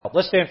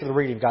Let's stand for the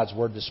reading of God's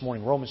Word this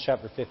morning, Romans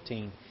chapter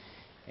 15.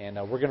 And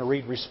we're going to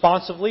read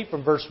responsively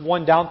from verse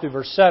 1 down through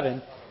verse 7.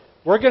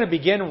 We're going to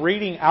begin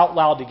reading out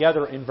loud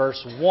together in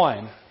verse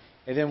 1,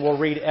 and then we'll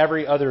read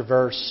every other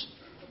verse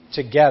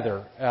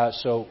together.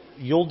 So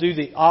you'll do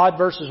the odd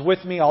verses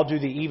with me, I'll do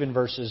the even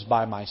verses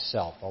by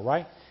myself, all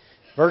right?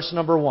 Verse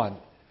number 1.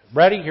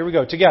 Ready? Here we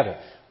go, together.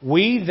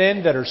 We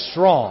then that are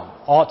strong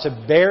ought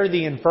to bear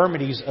the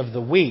infirmities of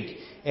the weak,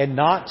 and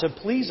not to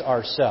please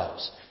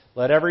ourselves.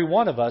 Let every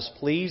one of us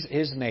please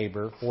his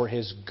neighbor for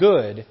his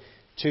good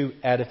to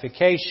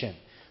edification.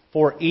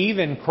 For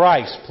even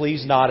Christ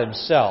pleased not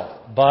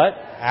himself, but,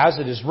 as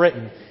it is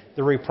written,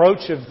 the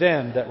reproach of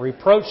them that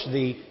reproached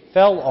thee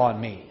fell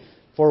on me.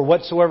 For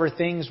whatsoever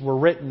things were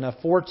written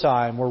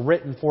aforetime were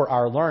written for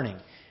our learning,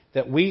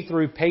 that we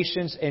through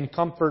patience and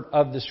comfort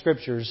of the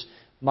Scriptures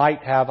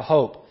might have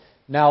hope.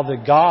 Now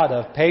the God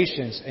of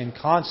patience and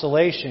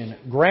consolation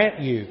grant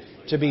you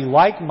to be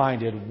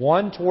like-minded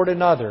one toward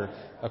another,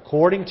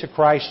 according to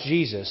Christ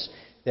Jesus,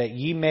 that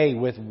ye may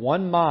with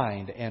one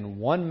mind and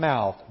one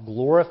mouth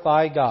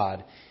glorify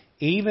God,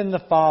 even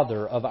the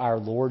Father of our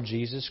Lord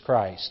Jesus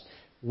Christ.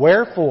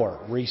 Wherefore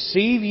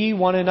receive ye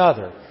one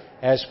another,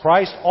 as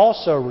Christ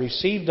also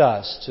received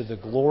us to the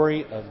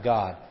glory of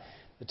God.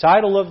 The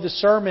title of the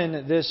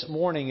sermon this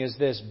morning is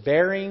this,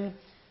 Bearing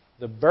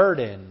the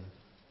Burden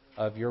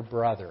of Your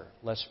Brother.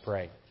 Let's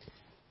pray.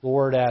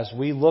 Lord, as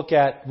we look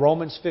at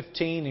Romans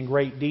 15 in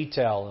great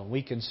detail and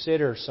we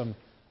consider some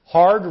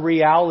hard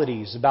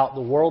realities about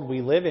the world we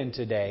live in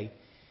today,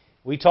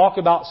 we talk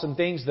about some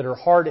things that are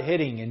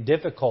hard-hitting and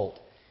difficult.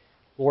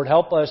 Lord,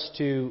 help us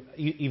to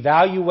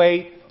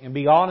evaluate and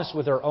be honest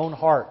with our own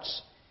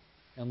hearts.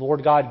 And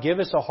Lord God, give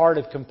us a heart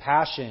of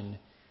compassion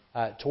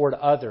toward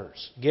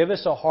others. Give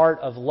us a heart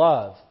of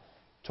love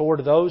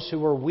toward those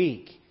who are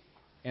weak.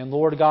 And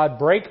Lord God,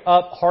 break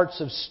up hearts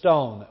of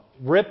stone.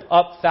 Rip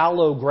up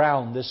fallow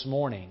ground this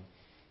morning.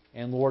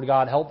 And Lord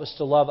God, help us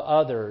to love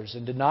others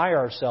and deny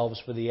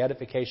ourselves for the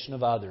edification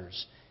of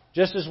others.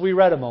 Just as we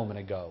read a moment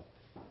ago.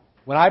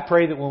 When I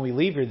pray that when we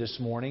leave here this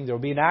morning, there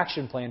will be an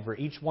action plan for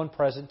each one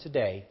present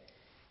today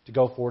to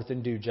go forth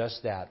and do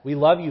just that. We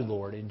love you,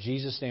 Lord. In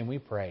Jesus' name we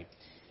pray.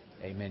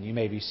 Amen. You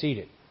may be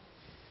seated.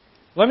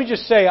 Let me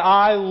just say,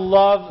 I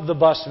love the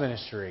bus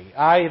ministry.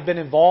 I have been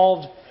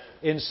involved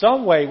in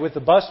some way with the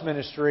bus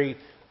ministry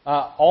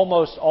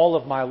almost all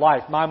of my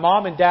life. My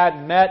mom and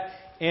dad met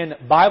in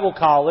Bible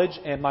college,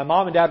 and my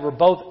mom and dad were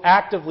both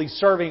actively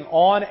serving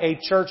on a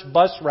church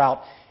bus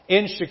route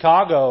in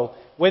Chicago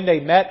when they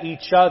met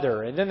each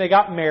other. And then they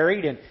got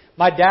married, and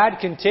my dad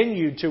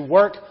continued to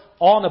work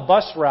on a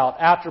bus route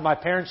after my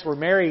parents were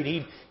married.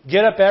 He'd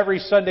get up every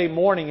Sunday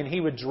morning and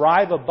he would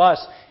drive a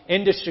bus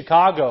into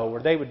Chicago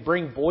where they would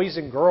bring boys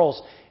and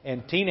girls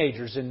and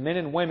teenagers and men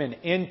and women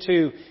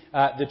into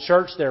the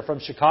church there from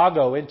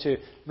Chicago into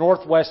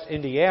Northwest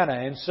Indiana.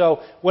 And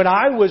so when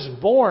I was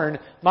born,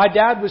 my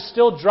dad was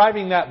still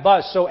driving that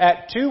bus. So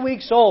at 2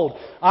 weeks old,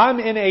 I'm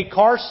in a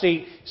car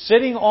seat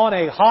sitting on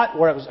a hot,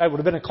 or it would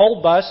have been a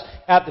cold bus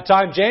at the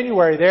time,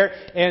 January there,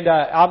 and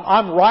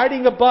I'm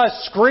riding a bus,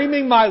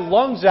 screaming my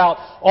lungs out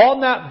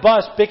on that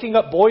bus, picking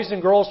up boys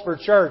and girls for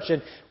church.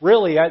 And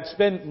really, that's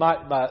been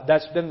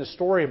the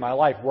story of my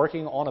life,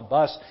 working on a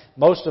bus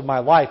most of my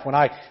life. When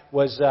I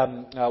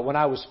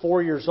was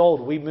 4 years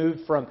old, we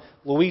moved from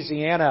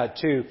Louisiana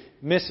to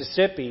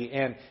Mississippi,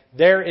 and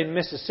there in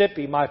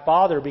Mississippi, my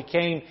father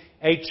became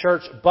a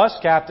church bus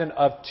captain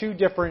of two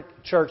different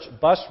church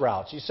bus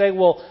routes. You say,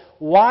 well,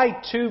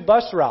 why two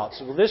bus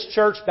routes? Well, this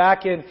church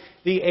back in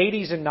the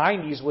 80s and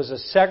 90s was a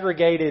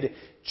segregated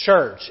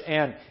church,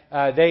 and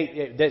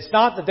it's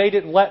not that they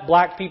didn't let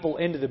black people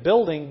into the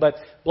building, but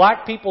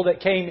black people that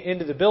came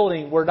into the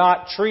building were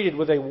not treated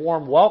with a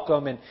warm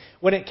welcome. And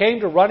when it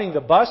came to running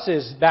the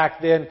buses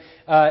back then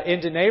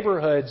into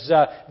neighborhoods,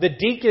 the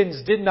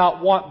deacons did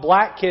not want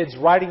black kids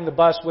riding the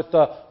bus with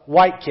the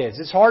white kids.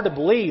 It's hard to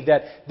believe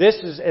that this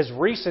is as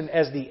recent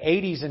as the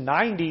 80s and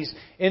 90s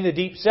in the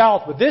Deep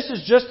South, but this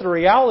is just the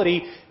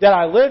reality that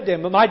I lived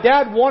in. But my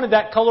dad wanted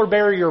that color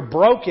barrier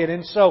broken,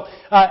 and so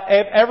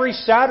every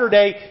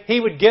Saturday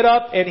he would get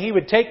up and he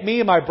would take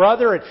me and my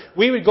brother, and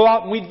we would go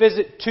out and we'd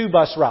visit two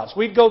bus routes.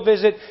 We'd go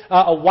visit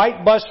a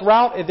white bus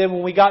route, and then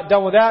when we got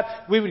done with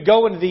that, we would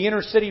go into the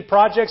inner city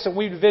projects and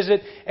we would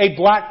visit a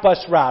black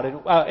bus route.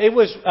 And it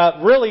was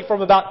really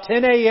from about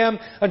 10 a.m.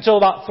 until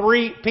about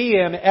 3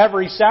 p.m.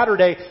 every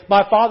Saturday,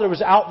 my father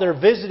was out there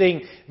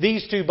visiting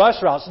these two bus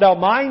routes. Now,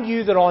 mind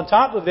you that on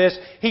top of this,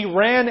 he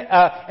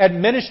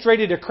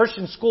administrated a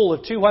Christian school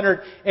of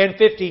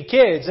 250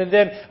 kids. And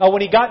then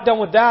when he got done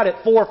with that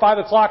at 4 or 5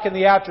 o'clock in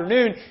the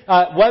afternoon,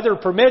 weather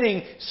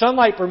permitting,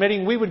 sunlight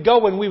permitting, we would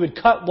go and we would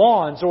cut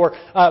lawns or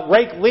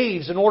rake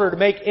leaves in order to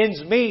make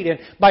ends meet. And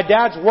my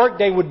dad's work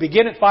day would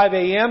begin at 5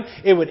 a.m.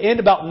 It would end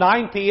about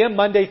 9 p.m.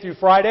 Monday through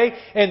Friday.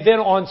 And then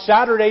on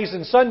Saturdays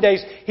and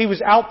Sundays, he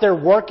was out there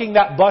working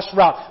that bus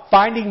route,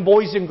 finding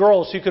boys and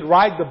girls who could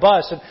ride the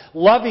bus and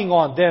loving loving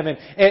on them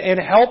and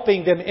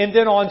helping them. And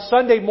then on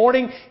Sunday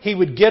morning, he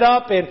would get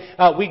up and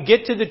we'd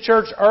get to the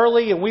church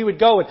early and we would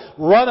go and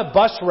run a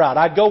bus route.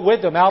 I'd go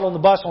with them out on the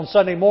bus on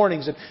Sunday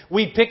mornings, and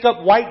we'd pick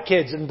up white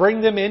kids and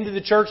bring them into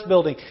the church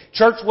building.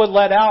 Church would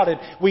let out, and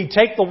we'd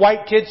take the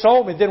white kids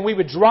home, and then we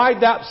would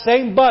drive that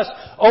same bus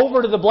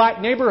over to the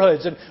black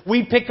neighborhoods, and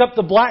we'd pick up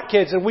the black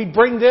kids and we'd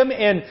bring them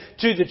in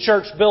to the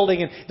church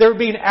building. And there would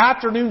be an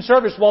afternoon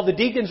service while the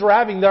deacons were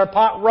having their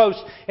pot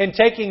roast and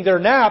taking their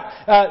nap.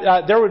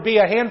 There would be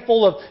a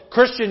handful of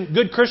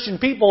good Christian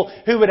people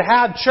who would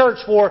have church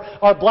for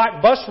our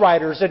black bus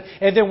riders,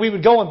 and then we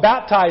would go and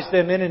baptize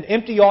them in an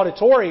empty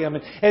auditorium,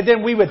 and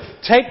then we would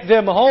take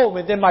them home,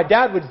 and then my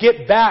dad would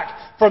get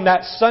back from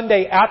that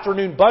Sunday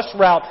afternoon bus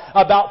route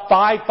about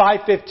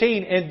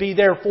 5:15 and be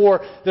there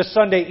for the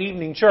Sunday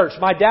evening church.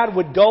 My dad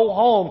would go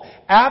home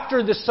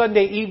after the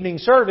Sunday evening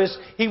service.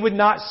 He would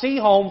not see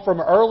home from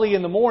early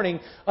in the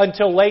morning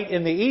until late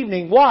in the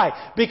evening.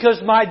 Why?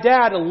 Because my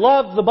dad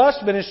loved the bus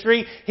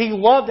ministry. He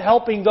loved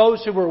helping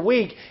those who were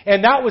weak,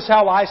 and that was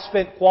how I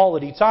spent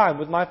quality time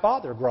with my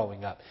father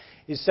growing up.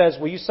 He says,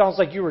 well, you sounds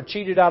like you were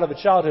cheated out of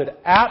a childhood.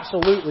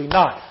 Absolutely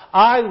not.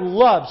 I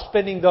love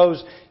spending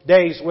those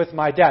days with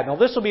my dad. Now,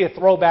 this will be a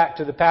throwback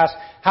to the past.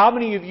 How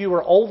many of you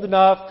are old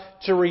enough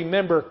to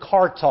remember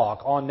Car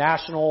Talk on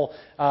National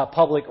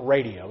Public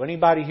Radio?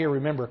 Anybody here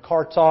remember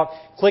Car Talk?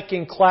 Click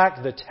and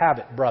Clack, the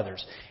Tabbitt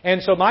brothers.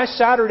 And so my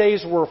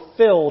Saturdays were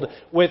filled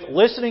with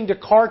listening to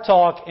Car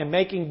Talk and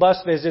making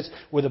bus visits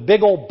with a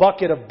big old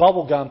bucket of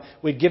bubble gum.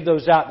 We'd give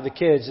those out to the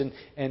kids,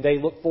 and they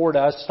look forward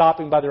to us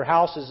stopping by their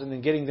houses and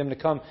then getting them to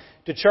come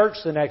to church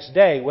the next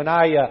day. When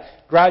I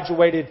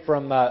graduated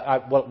from,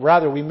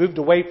 we moved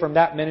away from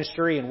that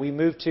ministry and we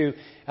moved to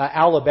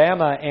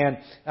Alabama, and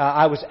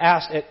I was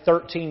asked at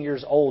 13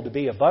 years old to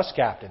be a bus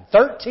captain.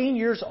 13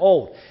 years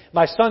old.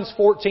 My son's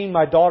 14,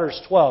 my daughter's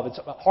 12. It's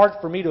hard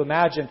for me to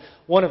imagine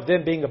one of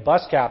them being a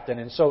bus captain.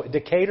 And so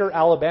Decatur,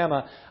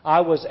 Alabama,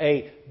 I was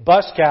a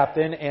bus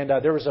captain, and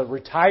there was a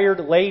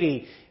retired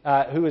lady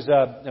who was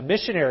a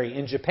missionary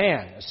in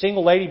Japan. A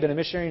single lady, been a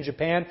missionary in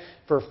Japan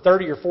for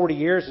 30 or 40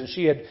 years, and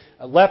she had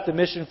left the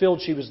mission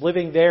field. She was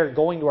living there,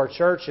 going to our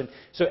church. And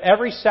so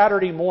every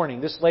Saturday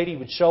morning, this lady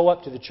would show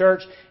up to the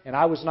church, and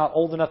I was not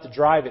old enough to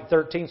drive at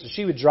 13, so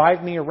she would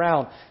drive me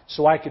around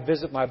so I could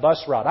visit my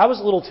bus route. I was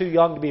a little too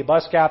young to be a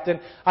bus captain.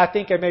 I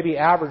think I maybe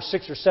averaged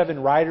 6 or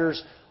 7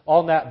 riders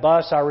on that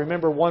bus. I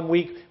remember one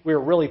week we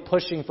were really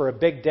pushing for a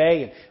big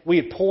day, and we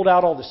had pulled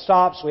out all the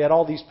stops. We had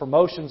all these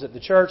promotions at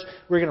the church.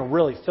 We were going to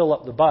really fill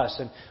up the bus.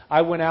 And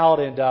I went out,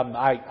 and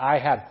I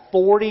had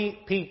 40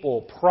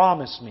 people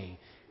promise me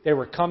they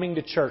were coming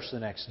to church the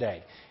next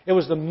day. It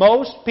was the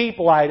most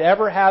people I'd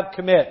ever have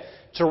commit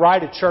to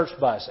ride a church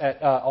bus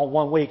on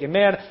one week. And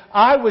man,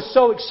 I was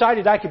so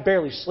excited I could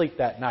barely sleep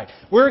that night.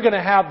 We were going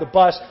to have the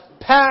bus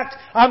packed.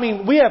 I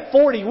mean, we have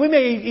 40. We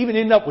may even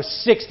end up with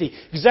 60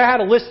 because I had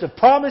a list of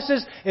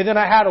promises and then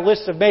I had a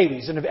list of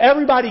maybes. And if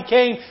everybody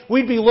came,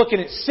 we'd be looking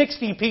at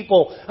 60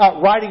 people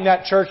riding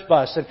that church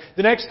bus. And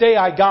the next day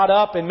I got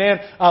up and man,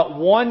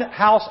 one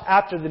house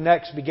after the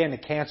next began to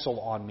cancel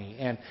on me.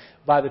 And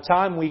by the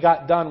time we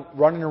got done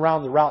running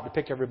around the route to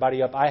pick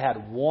everybody up, I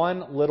had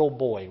one little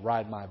boy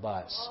ride my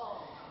bus.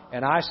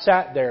 And I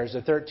sat there as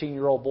a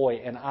 13-year-old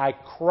boy and I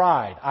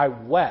cried. I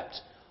wept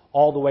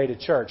all the way to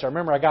church. I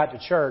remember I got to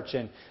church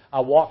and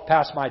I walked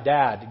past my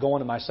dad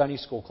going to my Sunday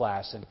school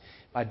class. And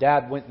my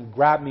dad went and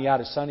grabbed me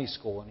out of Sunday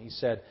school and he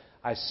said,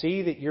 I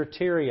see that you're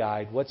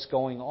teary-eyed. What's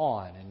going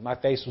on? And my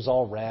face was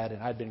all red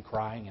and I'd been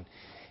crying.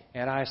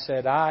 And I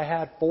said, I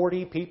had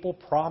 40 people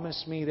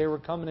promise me they were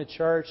coming to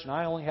church and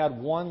I only had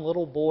one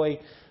little boy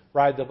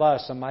ride the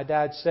bus. And my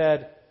dad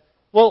said,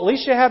 well, at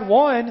least you had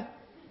one.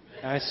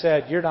 And I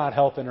said, you're not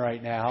helping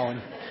right now.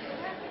 And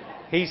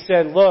he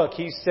said, look,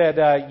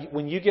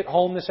 when you get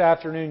home this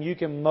afternoon, you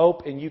can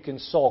mope and you can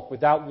sulk.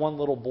 Without one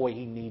little boy,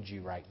 he needs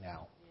you right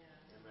now.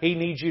 He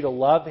needs you to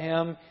love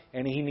him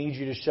and he needs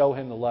you to show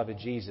him the love of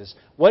Jesus.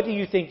 What do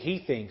you think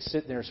he thinks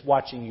sitting there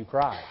watching you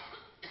cry?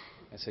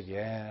 I said,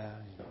 yeah,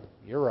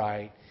 you're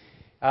right.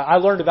 I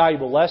learned a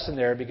valuable lesson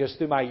there because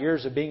through my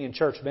years of being in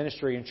church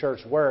ministry and church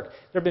work,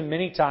 there have been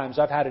many times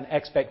I've had an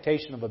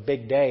expectation of a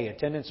big day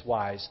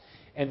attendance-wise,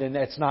 and then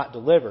that's not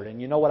delivered. And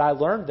you know what I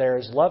learned there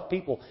is love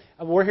people.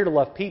 We're here to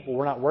love people.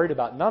 We're not worried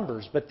about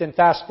numbers. But then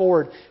fast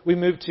forward, we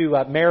moved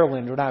to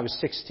Maryland when I was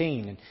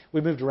 16. And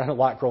we moved around a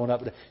lot growing up.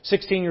 But at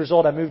 16 years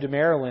old, I moved to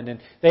Maryland. And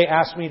they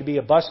asked me to be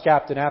a bus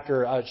captain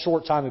after a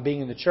short time of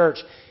being in the church.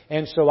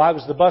 And so I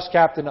was the bus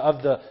captain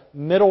of the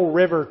Middle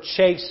River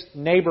Chase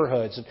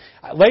neighborhoods.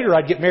 And later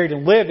I'd get married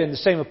and live in the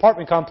same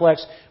apartment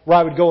complex where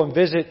I would go and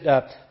visit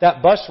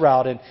that bus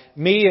route. And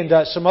me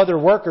and some other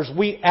workers,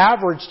 we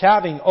averaged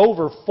having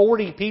over 40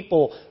 40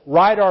 people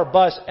ride our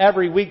bus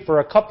every week for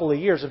a couple of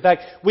years. In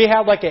fact, we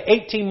had like an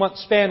 18-month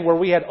span where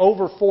we had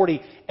over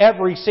 40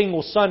 every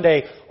single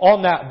Sunday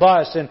on that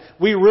bus. And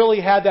we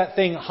really had that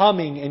thing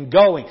humming and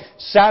going.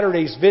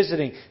 Saturdays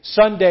visiting,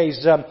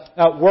 Sundays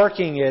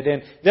working it.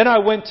 And then I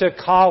went to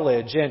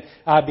college and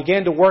I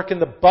began to work in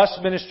the bus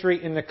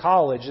ministry in the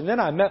college. And then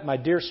I met my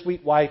dear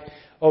sweet wife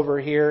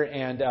over here,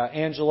 and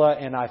Angela,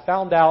 and I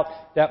found out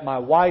that my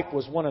wife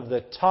was one of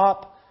the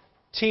top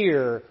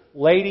tier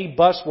lady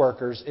bus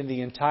workers in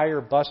the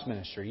entire bus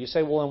ministry. You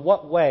say, well, in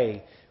what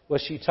way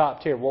was she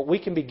top tier? Well, we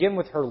can begin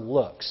with her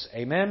looks.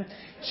 Amen?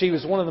 She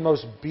was one of the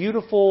most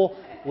beautiful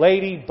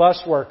lady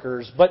bus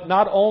workers. But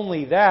not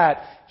only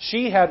that,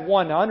 she had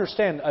won. Now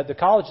understand, the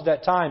college at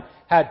that time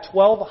had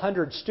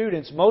 1,200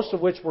 students, most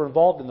of which were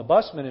involved in the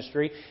bus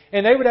ministry,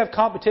 and they would have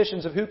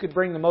competitions of who could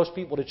bring the most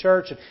people to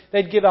church, and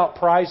they'd give out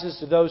prizes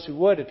to those who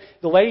would. And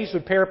the ladies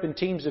would pair up in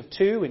teams of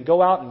 2 and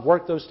go out and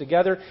work those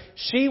together.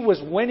 She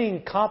was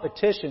winning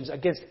competitions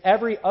against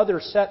every other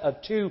set of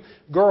 2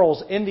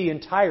 girls in the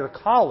entire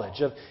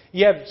college.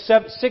 You have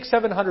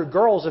 600-700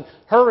 girls, and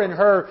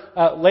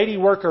her lady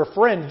worker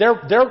friend,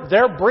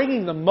 they're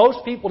bringing the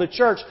most people to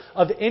church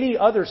of any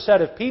other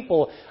set of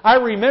people. I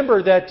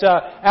remember that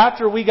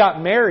after we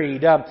got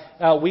married,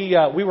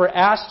 we were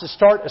asked to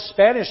start a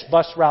Spanish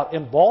bus route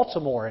in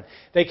Baltimore, and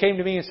they came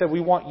to me and said, "We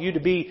want you to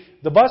be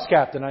the bus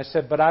captain." I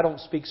said, "But I don't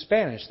speak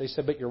Spanish." They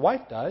said, "But your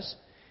wife does."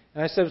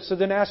 And I said, "So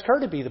then ask her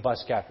to be the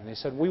bus captain." They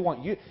said, "We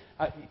want you.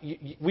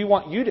 We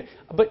want you to."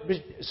 But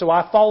so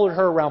I followed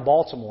her around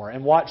Baltimore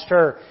and watched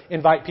her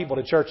invite people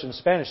to church in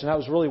Spanish, and that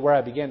was really where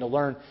I began to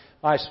learn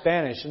my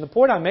Spanish. And the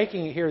point I'm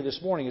making here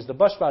this morning is the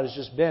bus route has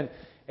just been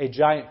a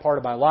giant part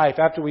of my life.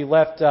 After we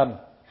left,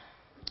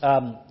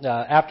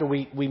 after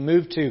we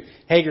moved to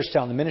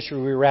Hagerstown, the ministry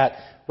we were at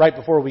right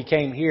before we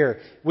came here,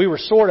 we were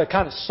sort of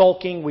kind of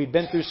sulking. We'd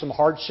been through some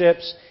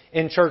hardships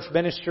in church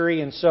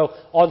ministry, and so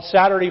on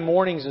Saturday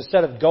mornings,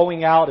 instead of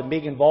going out and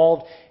being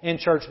involved in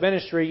church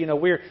ministry,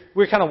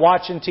 we're kind of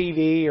watching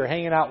TV or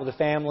hanging out with the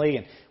family,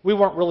 and we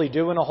weren't really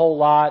doing a whole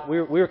lot.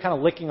 We were kind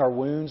of licking our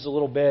wounds a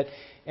little bit.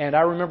 And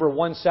I remember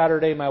one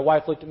Saturday, my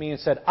wife looked at me and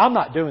said, "I'm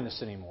not doing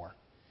this anymore."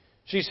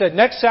 She said,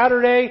 "Next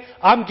Saturday,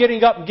 I'm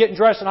getting up and getting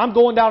dressed, and I'm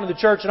going down to the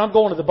church, and I'm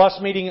going to the bus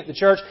meeting at the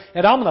church,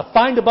 and I'm going to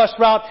find a bus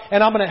route,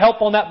 and I'm going to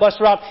help on that bus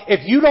route.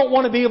 If you don't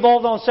want to be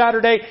involved on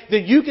Saturday,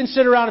 then you can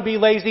sit around and be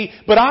lazy,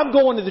 but I'm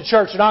going to the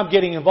church, and I'm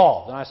getting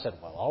involved." And I said,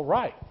 "Well, all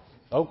right.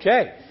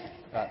 Okay."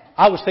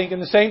 I was thinking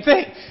the same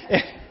thing.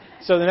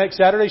 So the next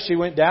Saturday, she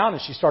went down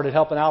and she started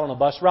helping out on a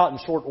bus route. In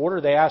short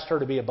order, they asked her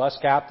to be a bus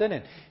captain,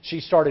 and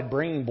she started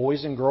bringing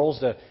boys and girls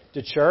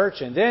to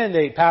church. And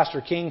then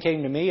Pastor King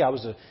came to me.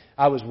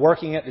 I was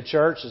working at the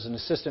church as an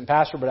assistant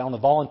pastor, but on a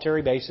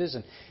voluntary basis.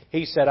 And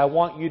he said, "I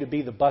want you to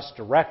be the bus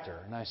director."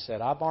 And I said,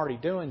 "I'm already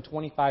doing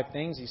 25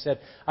 things." He said,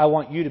 "I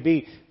want you to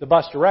be the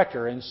bus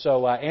director." And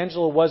so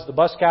Angela was the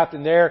bus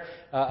captain there.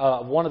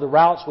 One of the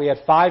routes, we had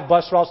 5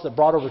 bus routes that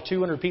brought over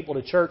 200 people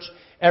to church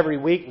every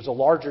week. It was a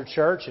larger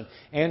church, and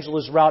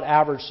Angela's route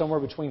averaged somewhere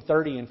between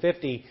 30 and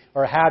 50,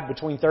 or had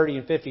between 30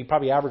 and 50,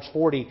 probably averaged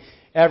 40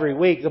 every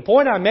week. The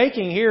point I'm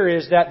making here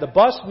is that the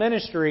bus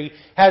ministry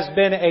has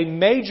been a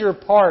major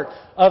part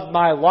of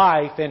my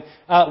life, and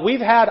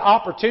we've had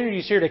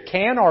opportunities here to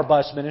can our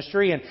bus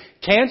ministry and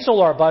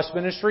cancel our bus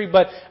ministry,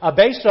 but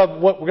based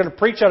on what we're going to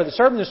preach out of the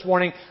sermon this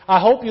morning, I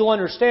hope you'll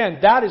understand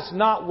that is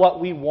not what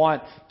we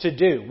want to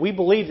do. We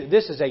believe that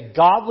this is a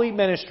godly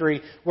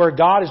ministry where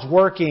God is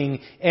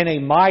working in a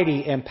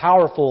mighty and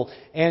powerful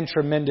and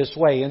tremendous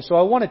way. And so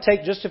I want to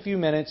take just a few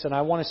minutes and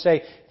I want to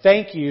say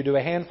thank you to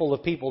a handful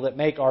of people that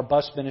make our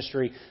bus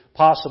ministry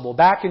possible.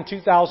 Back in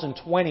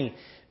 2020,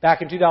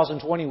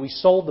 we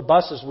sold the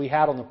buses we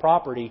had on the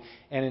property,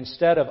 and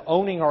instead of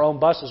owning our own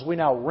buses, we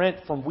now rent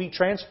from We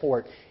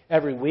Transport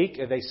every week.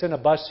 They send a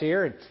bus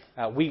here,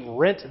 and we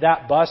rent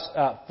that bus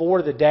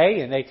for the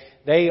day, and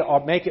they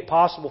make it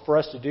possible for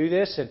us to do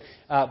this.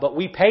 But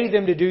we pay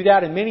them to do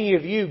that, and many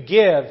of you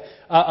give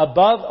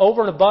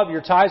over and above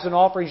your tithes and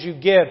offerings you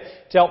give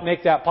to help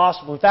make that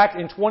possible. In fact,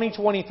 in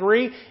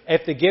 2023,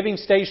 if the giving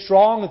stays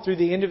strong and through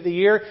the end of the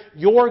year,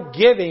 your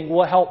giving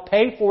will help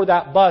pay for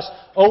that bus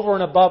over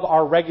and above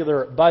our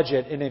regular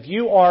budget. And if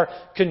you are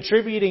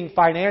contributing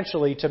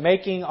financially to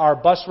making our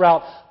bus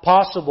route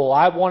possible,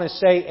 I want to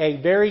say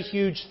a very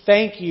huge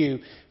thank you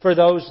for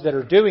those that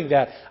are doing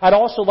that. I'd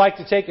also like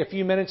to take a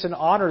few minutes and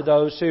honor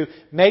those who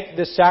make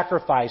the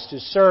sacrifice to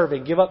serve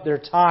and give up their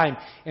time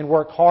and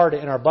work hard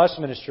in our bus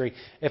ministry.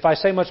 If I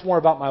say much more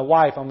about my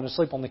wife, I'm going to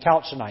sleep on the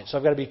couch tonight, so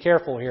I've got to be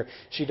careful here.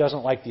 She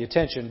doesn't like the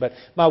attention. But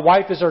my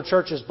wife is our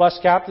church's bus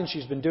captain.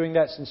 She's been doing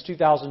that since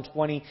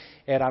 2020,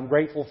 and I'm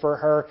grateful for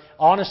her.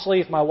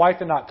 Honestly, if my wife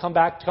had not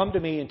come to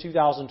me in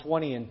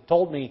 2020 and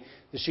told me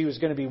that she was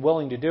going to be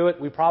willing to do it,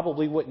 we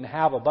probably wouldn't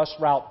have a bus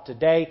route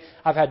today.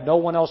 I've had no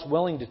one else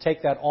willing to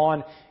take that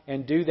on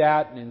and do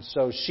that. And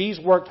so she's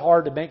worked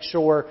hard to make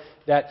sure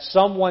that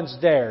someone's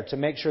there to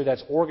make sure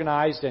that's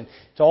organized. And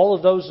to all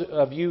of those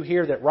of you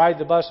here that ride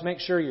the bus, make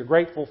sure you're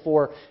grateful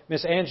for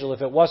Miss Angela.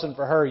 If it wasn't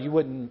for her, you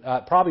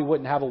probably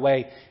wouldn't have a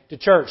way to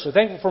church. So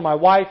thankful for my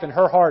wife and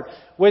her heart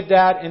with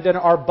that. And then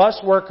our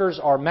bus workers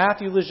are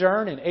Matthew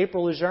Lejeune and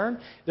April Lejeune.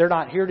 They're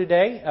not here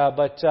today,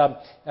 but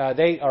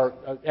they are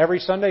every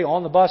Sunday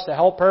on the bus to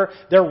help her.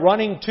 They're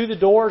running to the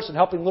doors and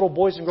helping little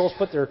boys and girls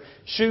put their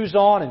shoes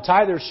on and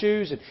tie their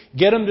shoes and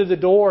get them to the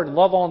door and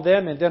love on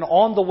them. And then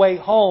on the way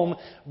home,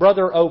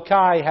 Brother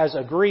Okai has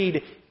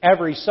agreed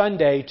every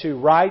Sunday to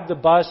ride the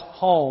bus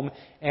home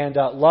and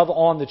love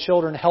on the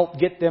children, help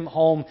get them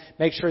home,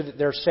 make sure that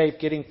they're safe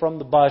getting from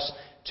the bus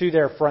to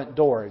their front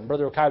door. And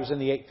Brother Okai was in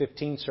the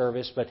 8:15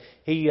 service, but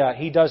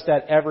he does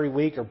that every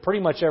week, or pretty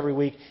much every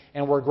week,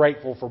 and we're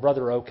grateful for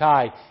Brother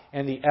Okai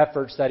and the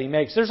efforts that he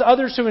makes. There's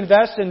others who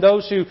invest in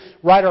those who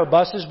ride our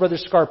buses. Brother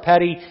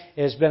Scarpetti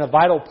has been a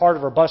vital part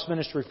of our bus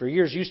ministry for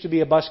years. Used to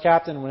be a bus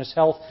captain when his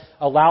health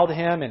allowed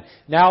him, and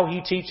now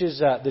he teaches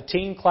the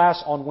teen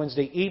class on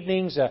Wednesday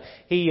evenings.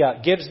 He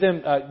gives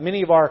them,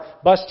 many of our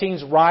bus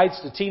teens rides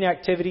to teen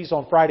activities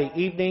on Friday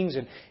evenings,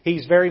 and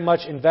he's very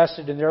much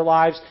invested in their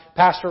lives.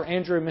 Pastor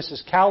Andrew and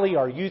Mrs. Cowley,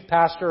 our youth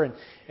pastor and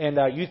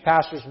youth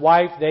pastor's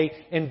wife, they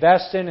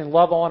invest in and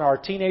love on our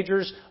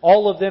teenagers,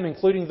 all of them,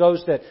 including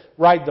those that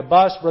ride the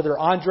bus. Brother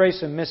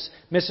Andres and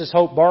Mrs.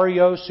 Hope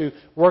Barrios, who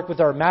work with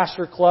our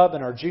Master Club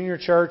and our junior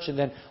church, and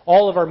then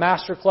all of our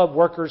Master Club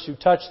workers who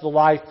touch the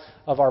life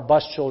of our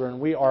bus children.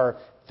 We are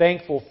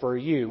thankful for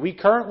you. We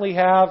currently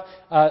have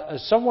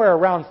somewhere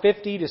around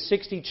 50 to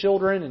 60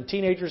 children and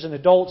teenagers and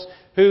adults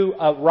who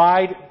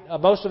ride.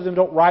 Most of them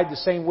don't ride the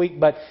same week,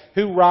 but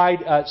who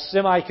ride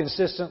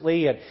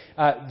semi-consistently. And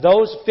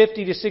those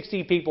 50 to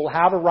 60 people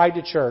have a ride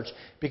to church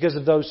because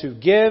of those who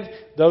give,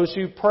 those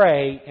who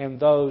pray, and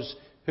those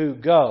who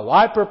go.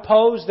 I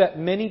propose that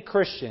many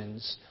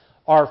Christians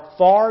are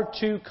far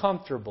too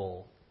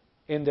comfortable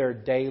in their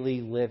daily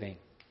living.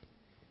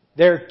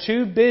 They're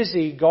too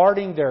busy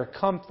guarding their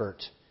comfort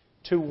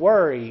to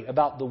worry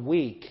about the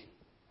weak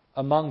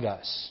among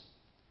us.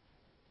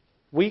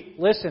 We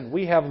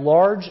have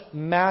large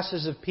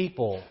masses of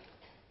people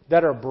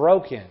that are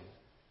broken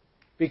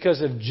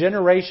because of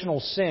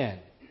generational sin.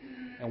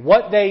 And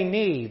what they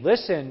need,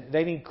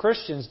 they need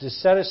Christians to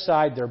set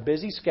aside their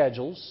busy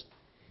schedules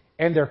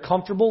and their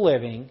comfortable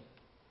living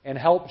and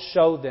help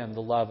show them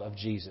the love of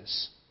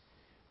Jesus.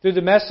 Through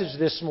the message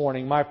this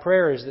morning, my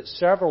prayer is that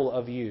several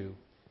of you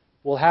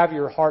will have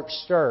your heart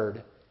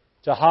stirred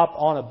to hop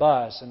on a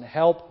bus and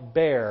help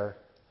bear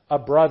a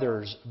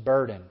brother's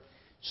burden.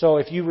 So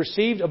if you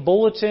received a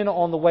bulletin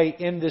on the way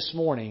in this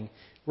morning,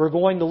 we're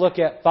going to look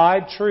at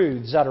 5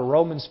 truths out of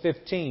Romans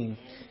 15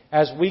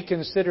 as we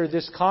consider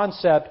this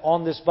concept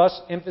on this Bus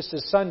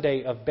Emphasis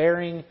Sunday of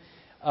bearing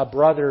a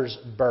brother's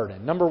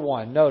burden. Number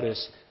 1,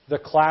 notice the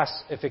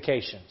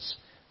classifications.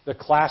 The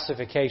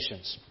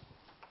classifications.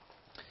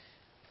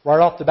 Right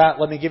off the bat,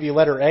 let me give you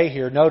letter A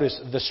here. Notice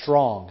the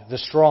strong. The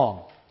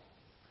strong.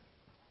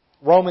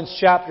 Romans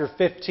chapter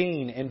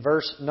 15 and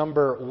verse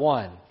number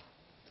 1.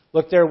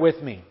 Look there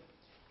with me.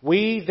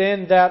 We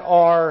then that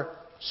are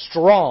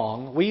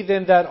strong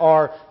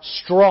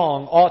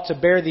ought to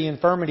bear the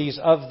infirmities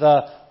of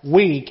the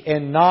weak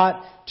and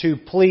not to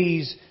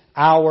please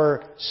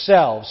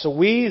ourselves. So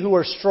we who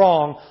are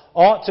strong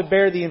ought to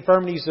bear the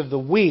infirmities of the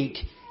weak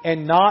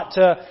and not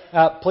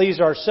to please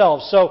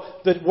ourselves. So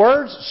the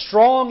words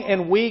strong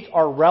and weak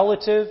are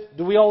relative.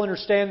 Do we all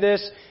understand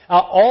this?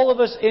 All of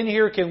us in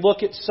here can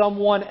look at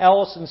someone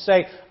else and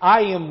say,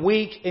 I am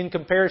weak in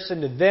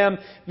comparison to them.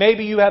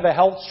 Maybe you have a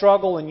health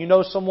struggle and you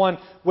know someone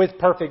with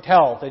perfect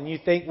health and you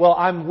think, well,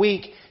 I'm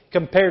weak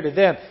compared to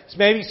them. So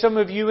maybe some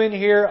of you in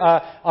here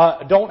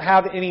don't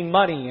have any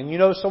money and you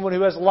know someone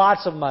who has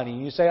lots of money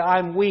and you say,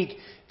 I'm weak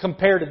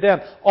compared to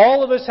them.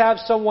 All of us have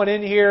someone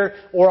in here,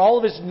 or all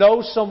of us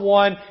know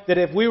someone that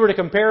if we were to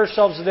compare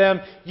ourselves to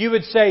them, you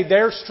would say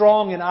they're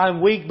strong and I'm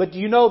weak. But do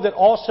you know that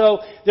also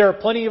there are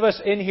plenty of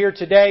us in here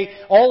today,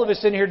 all of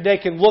us in here today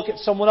can look at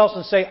someone else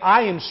and say,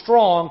 I am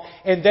strong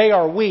and they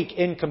are weak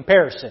in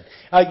comparison.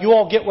 You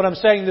all get what I'm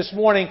saying this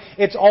morning.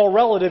 It's all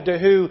relative to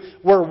who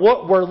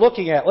we're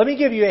looking at. Let me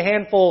give you a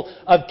handful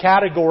of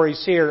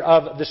categories here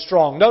of the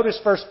strong. Notice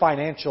first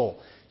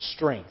financial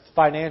strength.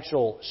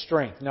 Financial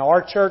strength. Now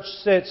our church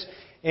sits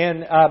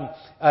in an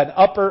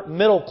upper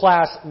middle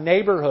class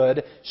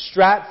neighborhood.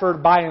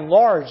 Stratford by and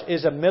large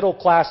is a middle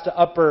class to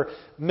upper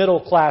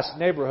middle class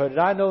neighborhood. And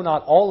I know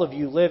not all of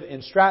you live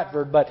in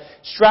Stratford, but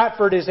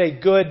Stratford is a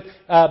good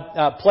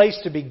place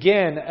to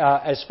begin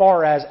as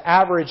far as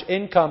average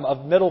income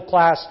of middle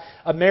class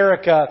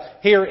America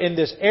here in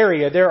this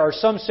area. There are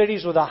some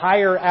cities with a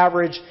higher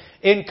average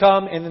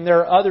income, and then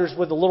there are others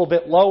with a little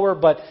bit lower,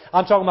 but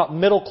I'm talking about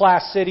middle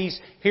class cities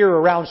here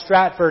around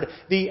Stratford.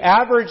 The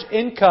average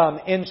income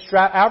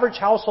average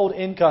household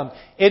income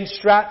in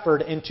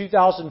Stratford in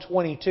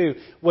 2022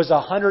 was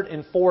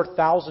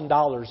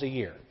 $104,000 a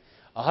year.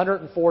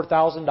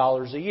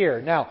 $104,000 a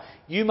year. Now,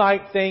 you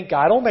might think,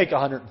 I don't make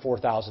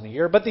 $104,000 a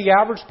year, but the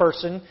average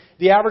person,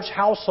 the average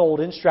household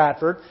in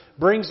Stratford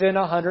brings in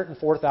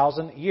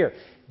 $104,000 a year.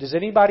 Does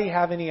anybody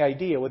have any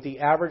idea what the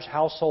average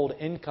household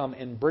income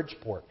in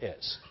Bridgeport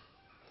is?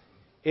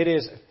 It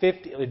is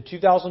in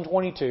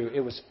 2022,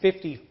 it was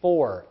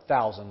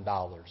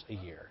 $54,000 a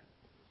year.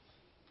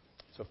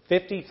 So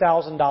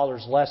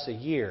 $50,000 less a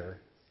year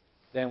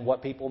than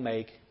what people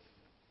make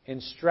in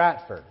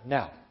Stratford.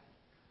 Now,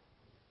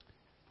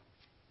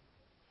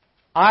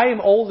 I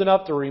am old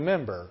enough to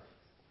remember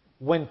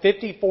when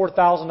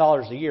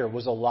 $54,000 a year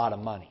was a lot of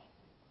money.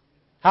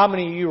 How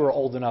many of you are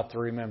old enough to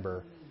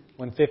remember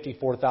when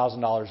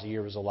 $54,000 a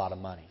year was a lot of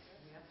money?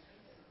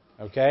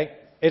 Okay?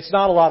 It's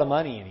not a lot of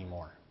money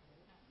anymore.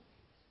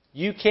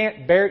 You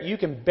can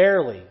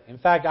barely, in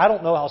fact, I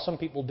don't know how some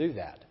people do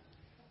that,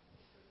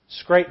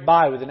 scrape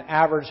by with an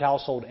average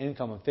household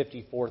income of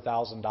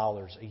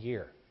 $54,000 a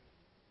year.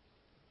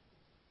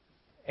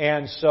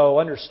 And so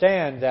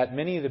understand that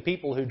many of the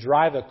people who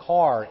drive a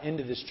car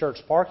into this church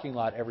parking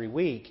lot every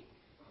week,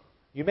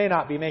 you may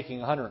not be making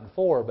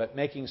 104, but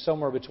making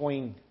somewhere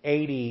between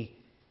 80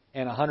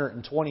 and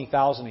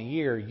 120,000 a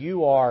year.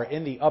 You are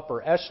in the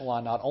upper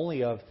echelon not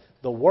only of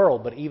the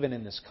world, but even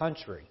in this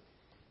country.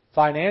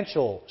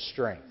 Financial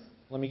strength.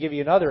 Let me give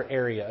you another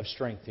area of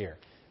strength here.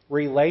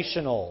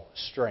 Relational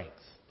strength.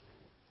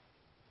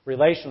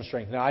 Relational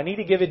strength. Now, I need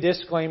to give a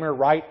disclaimer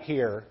right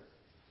here.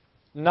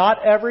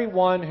 Not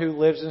everyone who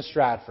lives in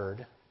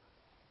Stratford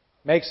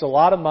makes a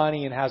lot of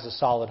money and has a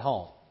solid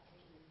home.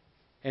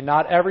 And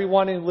not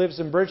everyone who lives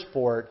in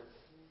Bridgeport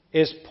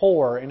is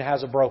poor and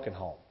has a broken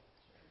home.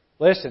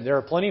 Listen, there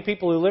are plenty of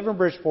people who live in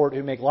Bridgeport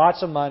who make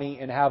lots of money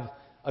and have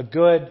a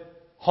good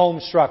home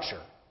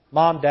structure.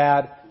 Mom,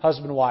 dad,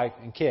 husband, wife,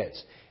 and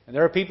kids. And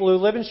there are people who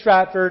live in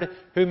Stratford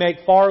who make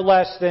far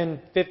less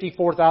than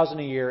 $54,000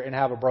 a year and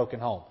have a broken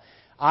home.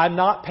 I'm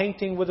not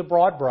painting with a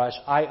broad brush.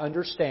 I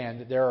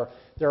understand that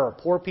there are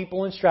poor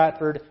people in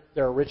Stratford,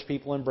 there are rich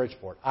people in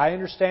Bridgeport. I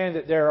understand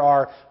that there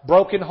are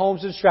broken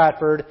homes in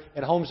Stratford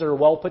and homes that are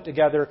well put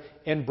together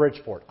in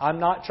Bridgeport. I'm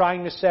not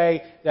trying to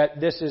say that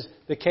this is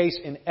the case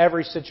in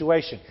every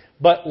situation.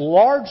 But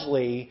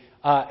largely,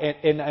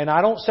 and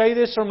I don't say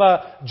this from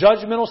a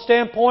judgmental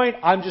standpoint,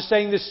 I'm just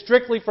saying this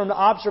strictly from the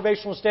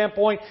observational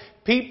standpoint,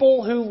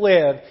 people who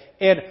live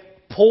in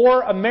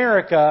poor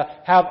America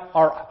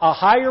are a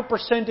higher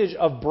percentage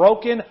of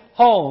broken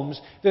homes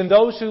than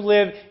those who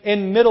live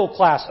in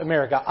middle-class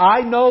America.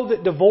 I know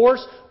that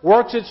divorce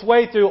works its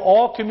way through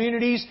all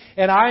communities,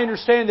 and I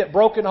understand that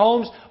broken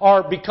homes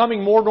are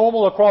becoming more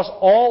normal across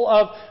all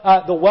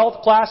of the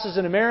wealth classes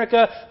in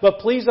America, but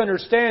please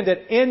understand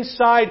that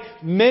inside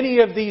many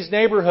of these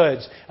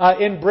neighborhoods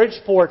in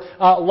Bridgeport,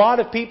 a lot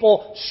of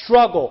people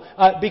struggle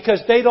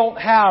because they don't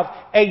have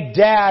a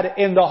dad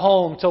in the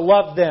home to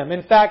love them.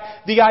 In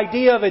fact, the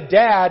idea of a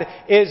dad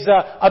is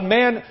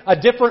a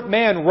different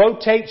man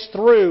rotates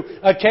through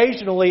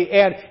occasionally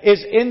and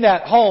is in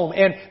that home,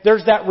 and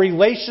there's that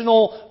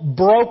relational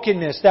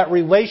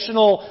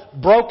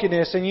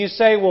brokenness, and you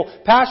say, well,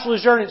 Pastor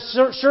Lejeune,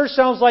 it sure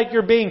sounds like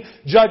you're being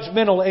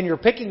judgmental and you're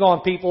picking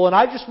on people, and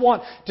I just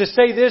want to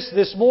say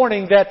this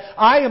morning that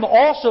I am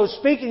also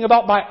speaking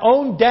about my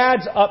own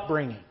dad's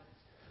upbringing.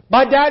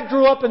 My dad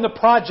grew up in the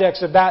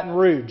projects of Baton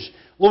Rouge,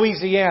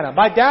 Louisiana.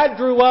 My dad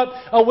grew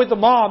up with a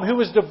mom who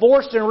was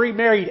divorced and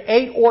remarried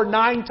 8 or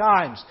 9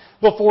 times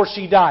before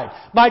she died.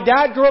 My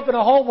dad grew up in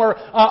a home where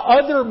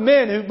other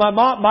men who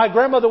my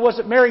grandmother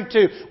wasn't married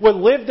to would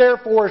live there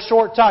for a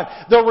short time.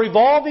 The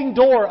revolving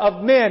door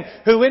of men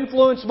who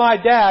influenced my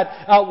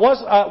dad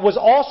was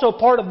also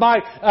part of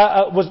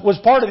was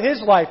part of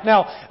his life.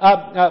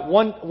 Now,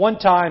 one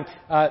time,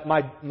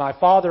 my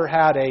father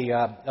had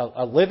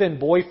a live-in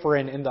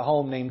boyfriend in the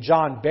home named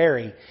John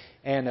Berry.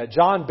 And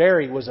John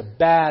Berry was a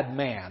bad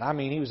man. I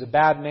mean, he was a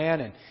bad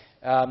man,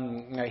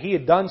 and he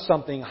had done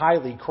something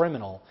highly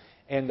criminal.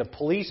 And the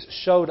police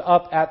showed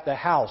up at the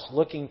house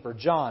looking for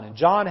John. And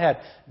John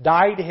had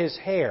dyed his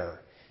hair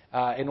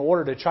in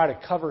order to try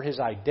to cover his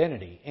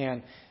identity.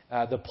 And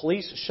the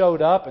police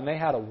showed up, and they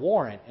had a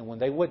warrant. And when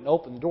they wouldn't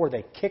open the door,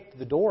 they kicked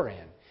the door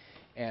in.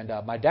 And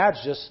my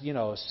dad's just,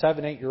 a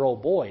 7,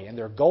 8-year-old boy, and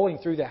they're going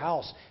through the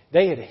house.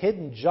 They had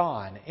hidden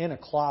John in a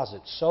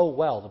closet so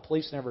well, the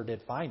police never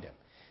did find him.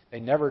 They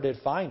never did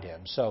find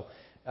him. So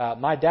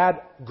my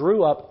dad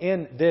grew up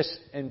in this.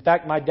 In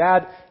fact, my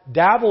dad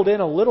dabbled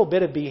in a little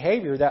bit of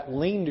behavior that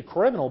leaned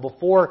criminal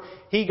before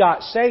he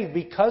got saved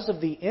because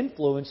of the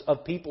influence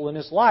of people in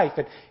his life.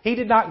 And he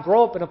did not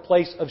grow up in a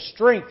place of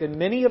strength. And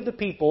many of the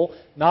people,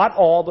 not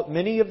all, but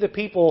many of the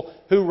people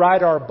who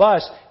ride our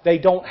bus, they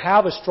don't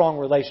have a strong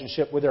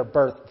relationship with their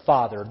birth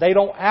father. They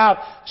don't have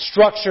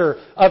structure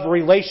of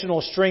relational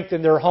strength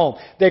in their home.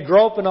 They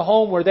grow up in a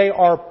home where they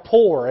are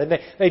poor and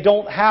they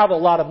don't have a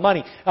lot of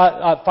money.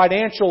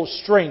 Financial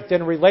strength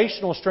and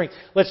relational strength.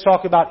 Let's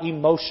talk about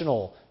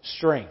emotional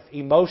strength.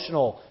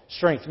 Emotional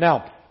strength.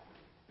 Now,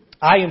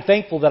 I am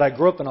thankful that I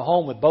grew up in a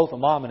home with both a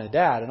mom and a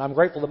dad, and I'm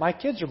grateful that my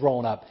kids are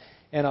growing up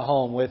in a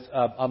home with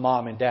a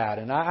mom and dad.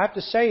 And I have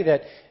to say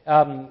that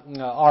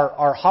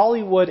our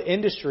Hollywood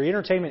industry,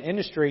 entertainment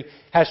industry,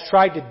 has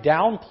tried to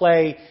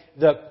downplay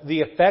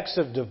the effects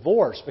of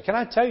divorce. But can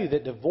I tell you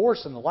that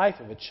divorce in the life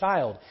of a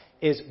child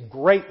is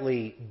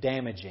greatly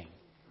damaging.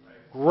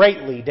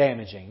 Greatly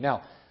damaging.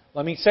 Now,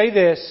 let me say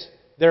this.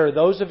 There are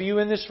those of you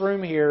in this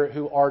room here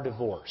who are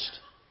divorced.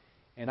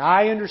 And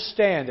I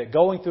understand that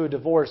going through a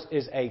divorce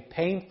is a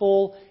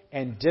painful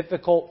and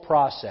difficult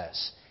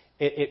process.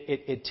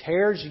 It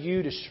tears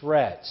you to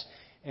shreds.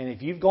 And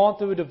if you've gone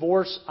through a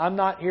divorce, I'm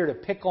not here to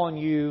pick on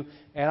you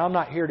and I'm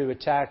not here to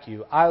attack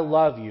you. I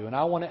love you and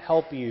I want to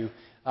help you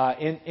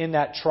in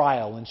that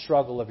trial and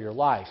struggle of your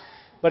life.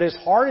 But as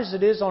hard as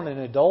it is on an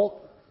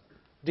adult,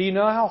 do you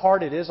know how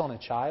hard it is on a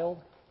child?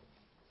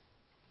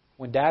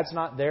 When dad's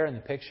not there in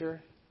the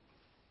picture?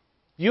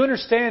 You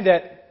understand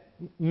that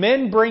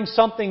men bring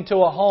something to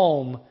a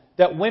home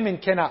that women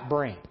cannot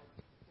bring.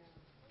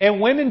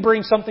 And women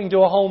bring something to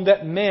a home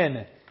that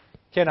men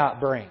cannot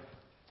bring.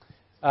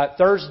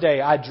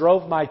 Thursday, I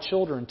drove my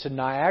children to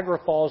Niagara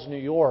Falls, New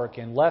York,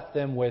 and left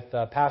them with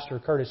Pastor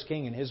Curtis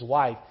King and his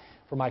wife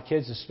for my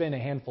kids to spend a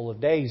handful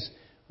of days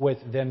with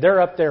them.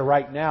 They're up there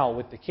right now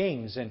with the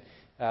Kings, and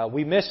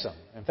we miss them.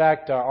 In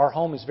fact, our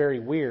home is very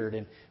weird,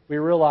 and we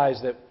realize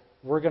that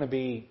we're going to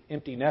be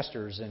empty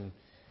nesters in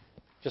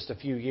just a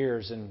few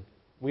years, and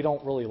we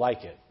don't really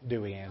like it,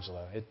 do we,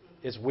 Angela?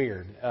 It's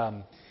weird.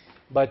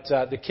 But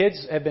the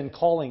kids have been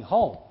calling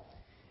home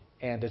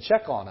and to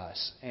check on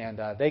us. And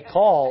they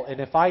call, and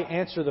if I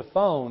answer the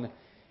phone,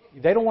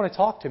 they don't want to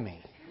talk to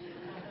me.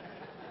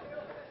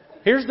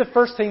 Here's the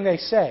first thing they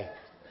say.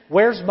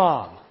 Where's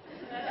Mom?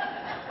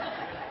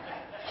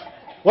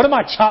 What am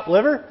I, chopped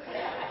liver?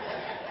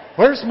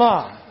 Where's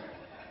Mom?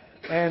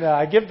 And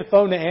I give the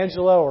phone to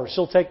Angela, or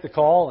she'll take the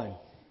call, and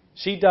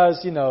she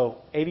does,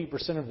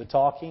 80% of the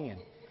talking. And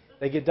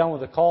they get done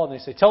with the call, and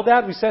they say, "Tell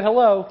Dad we said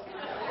hello."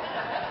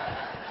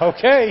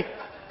 Okay,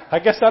 I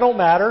guess that don't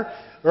matter,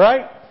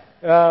 right?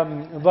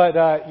 But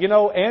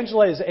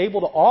Angela is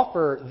able to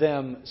offer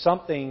them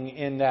something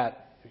in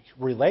that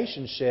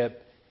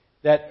relationship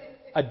that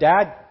a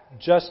dad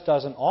just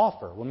doesn't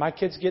offer. When my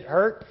kids get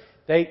hurt,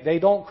 they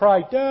don't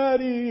cry,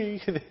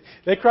 "Daddy."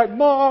 They cry,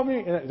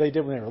 "Mommy." They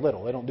did when they were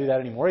little. They don't do that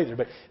anymore either.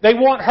 But they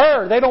want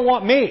her. They don't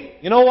want me.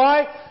 You know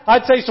why?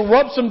 I'd say, so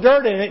rub some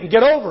dirt in it and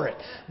get over it.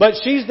 But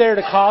she's there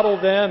to coddle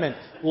them and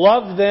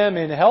love them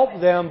and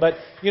help them. But,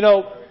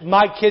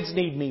 my kids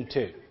need me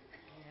too.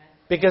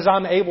 Because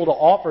I'm able to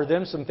offer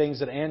them some things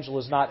that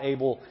Angela's not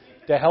able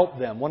to help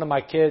them. One of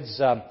my kids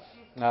got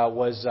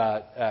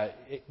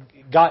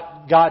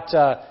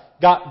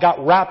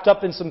wrapped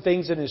up in some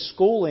things in his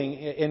schooling,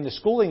 in the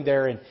schooling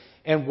there,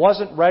 and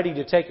wasn't ready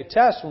to take a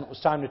test when it was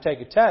time to take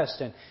a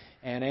test.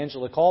 And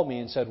Angela called me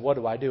and said, "What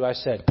do I do?" I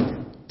said,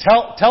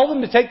 "Tell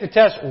them to take the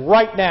test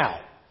right now."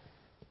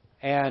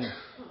 And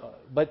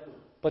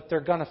but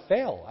they're going to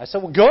fail. I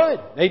said, "Well, good.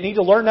 They need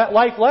to learn that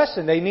life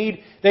lesson. They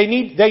need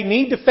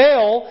to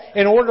fail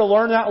in order to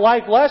learn that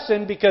life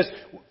lesson, because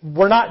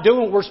we're not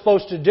doing what we're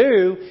supposed to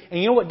do."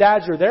 And you know what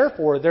dads are there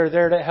for? They're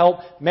there to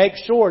help make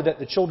sure that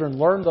the children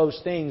learn those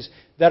things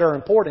that are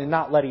important and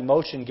not let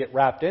emotion get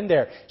wrapped in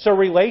there. So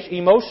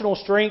emotional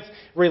strength,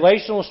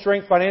 relational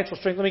strength, financial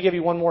strength. Let me give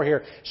you one more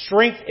here.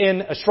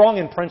 Strong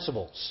in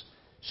principles.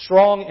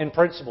 Strong in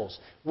principles.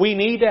 We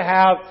need to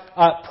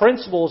have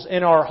principles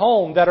in our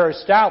home that are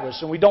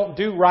established, and we don't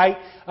do right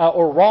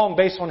or wrong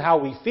based on how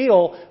we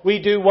feel. We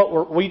do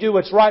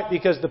what's right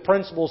because the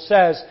principle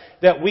says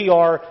that we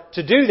are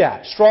to do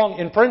that. Strong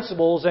in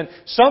principles. And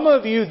some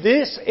of you,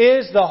 this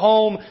is the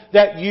home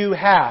that you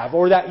have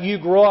or that you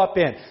grew up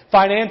in.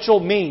 Financial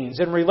means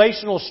and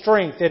relational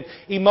strength and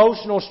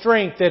emotional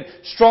strength and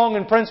strong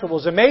in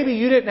principles. And maybe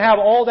you didn't have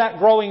all that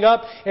growing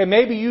up, and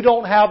maybe you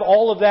don't have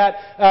all of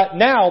that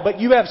now,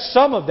 but you have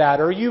some of that,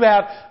 or you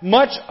have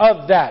much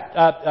of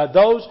that.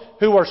 Those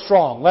who are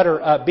strong. Letter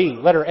B.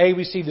 Letter A,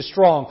 we see the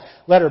strong.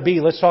 Letter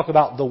B, let's talk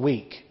about the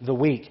weak. The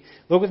weak.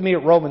 Look with me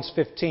at Romans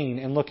 15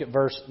 and look at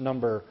verse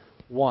number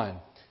 1.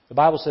 The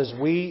Bible says,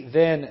 "We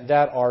then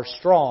that are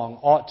strong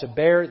ought to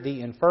bear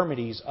the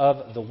infirmities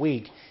of the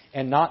weak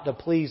and not to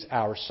please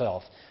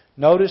ourselves."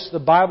 Notice the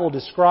Bible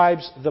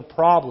describes the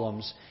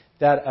problems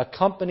that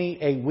accompany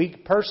a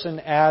weak person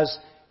as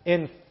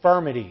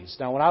infirmities.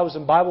 Now, when I was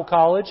in Bible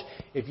college,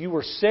 if you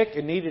were sick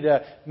and needed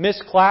to miss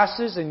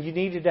classes and you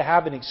needed to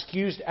have an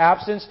excused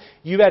absence,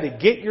 you had to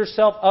get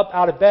yourself up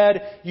out of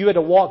bed. You had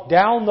to walk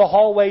down the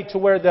hallway to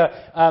where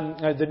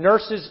the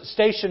nurse's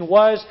station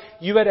was.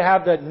 You had to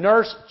have the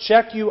nurse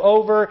check you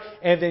over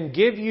and then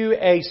give you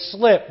a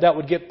slip that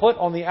would get put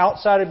on the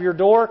outside of your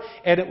door,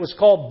 and it was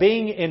called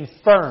being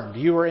infirmed.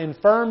 You were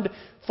infirmed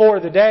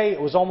for the day.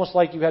 It was almost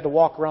like you had to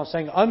walk around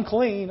saying,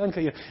 "Unclean,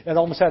 unclean." It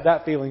almost had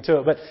that feeling to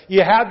it. But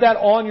you had that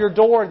on on your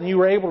door and you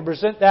were able to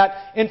present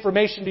that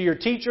information to your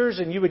teachers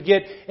and you would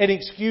get an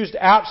excused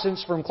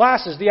absence from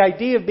classes. The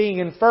idea of being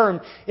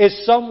infirmed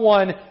is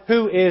someone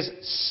who is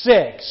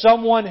sick,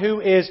 someone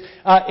who is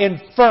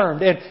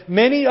infirmed. And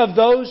many of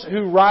those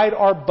who ride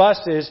our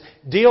buses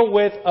deal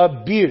with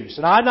abuse.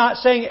 And I'm not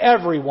saying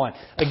everyone.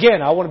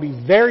 Again, I want to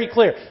be very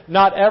clear.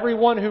 Not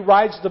everyone who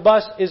rides the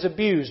bus is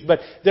abused, but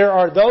there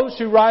are those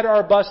who ride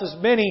our buses,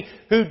 many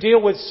who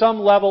deal with some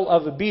level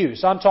of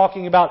abuse. I'm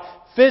talking about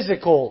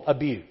physical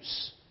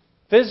abuse.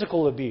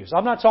 Physical abuse.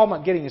 I'm not talking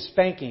about getting a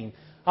spanking.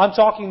 I'm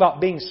talking about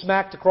being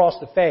smacked across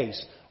the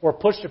face or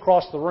pushed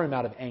across the room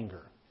out of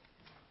anger.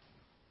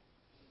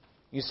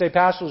 You say,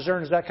 Pastor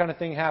Lejeune, does that kind of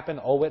thing happen?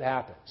 Oh, it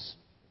happens.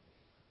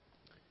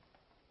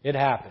 It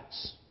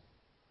happens.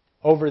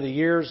 Over the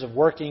years of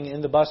working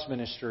in the bus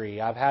ministry,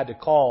 I've had to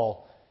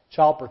call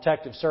Child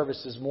Protective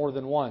Services more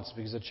than once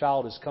because a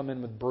child has come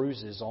in with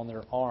bruises on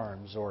their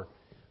arms or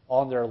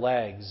on their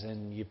legs,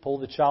 and you pull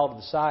the child to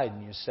the side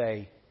and you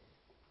say,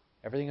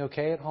 "Everything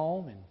okay at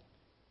home?" And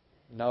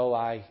no,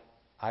 I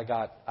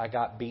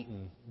got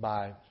beaten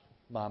by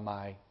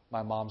my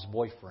mom's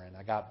boyfriend.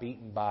 I got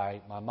beaten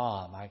by my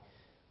mom.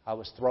 I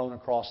was thrown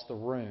across the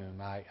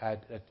room.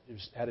 It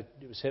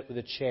was hit with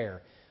a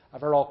chair. I've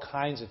heard all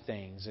kinds of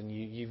things, and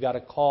you've got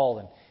to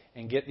call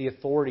and get the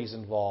authorities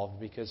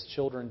involved because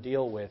children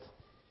deal with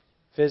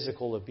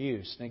physical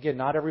abuse. And again,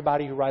 not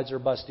everybody who rides their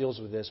bus deals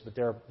with this, but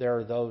there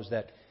are those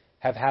that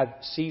have had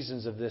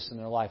seasons of this in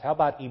their life. How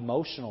about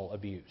emotional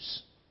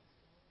abuse?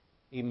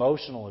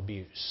 Emotional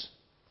abuse.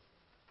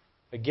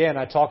 Again,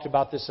 I talked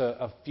about this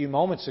a few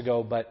moments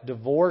ago, but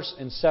divorce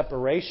and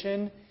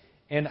separation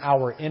in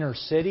our inner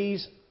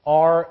cities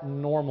are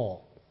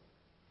normal.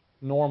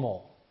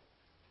 Normal.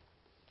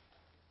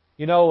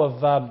 You know,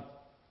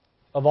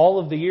 of all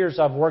of the years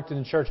I've worked in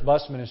the church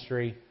bus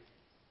ministry,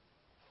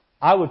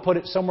 I would put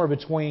it somewhere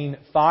between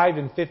 5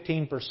 and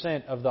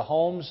 15% of the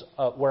homes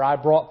where I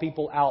brought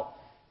people out,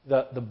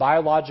 the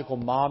biological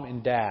mom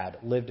and dad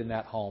lived in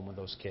that home with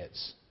those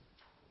kids.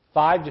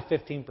 5 to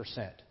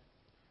 15%.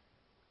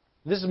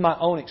 This is my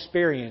own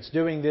experience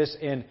doing this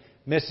in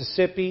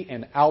Mississippi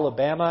and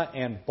Alabama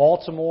and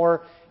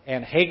Baltimore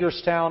and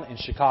Hagerstown and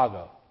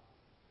Chicago.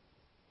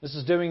 This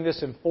is doing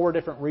this in 4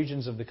 different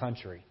regions of the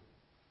country.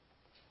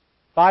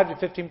 5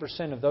 to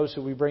 15% of those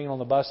who we bring on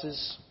the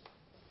buses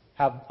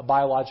have a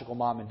biological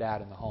mom and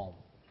dad in the home.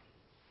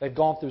 They've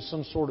gone through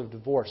some sort of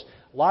divorce.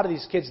 A lot of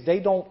these kids, they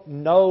don't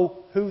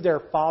know who their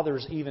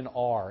fathers even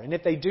are. And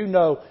if they do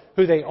know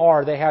who they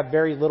are, they have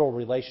very little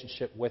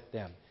relationship with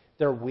them.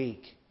 They're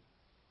weak.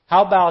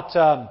 How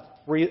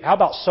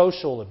about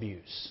social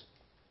abuse?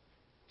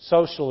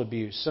 Social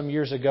abuse. Some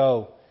years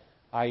ago,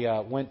 I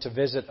went to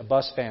visit a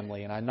bus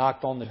family, and I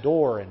knocked on the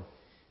door, and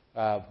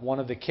one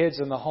of the kids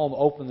in the home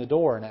opened the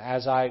door. And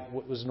as I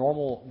was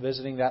normal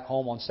visiting that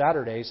home on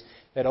Saturdays,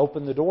 they'd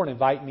open the door and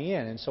invite me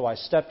in. And so I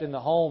stepped in the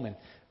home, and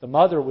the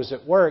mother was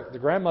at work. The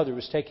grandmother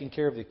was taking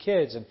care of the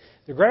kids. And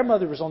the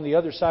grandmother was on the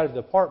other side of the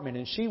apartment,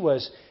 and she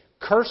was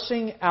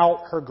cursing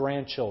out her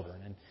grandchildren.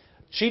 And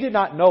she did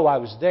not know I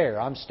was there.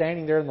 I'm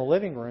standing there in the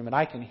living room, and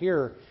I can hear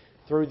her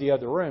through the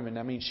other room. And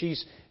I mean,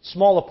 she's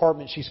small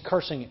apartment. She's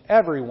cursing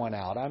everyone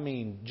out. I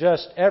mean,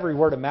 just every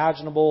word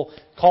imaginable,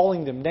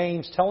 calling them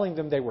names, telling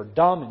them they were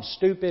dumb and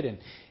stupid,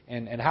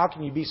 and how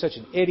can you be such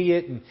an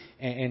idiot,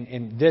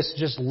 and this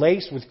just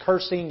laced with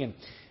cursing.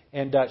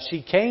 And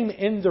she came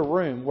in the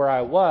room where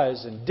I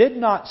was and did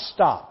not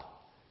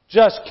stop.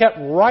 Just kept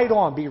right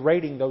on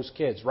berating those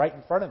kids right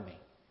in front of me.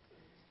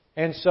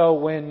 And so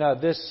when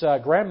this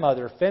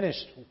grandmother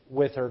finished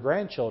with her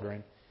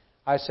grandchildren,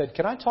 I said,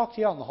 "Can I talk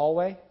to you out in the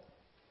hallway?"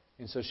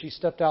 And so she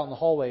stepped out in the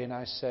hallway, and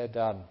I said,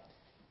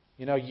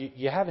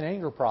 you have an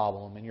anger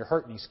problem, and you're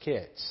hurting these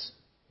kids.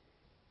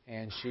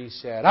 And she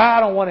said, "I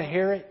don't want to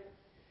hear it."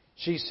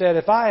 She said,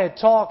 "If I had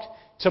talked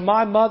to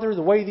my mother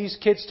the way these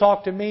kids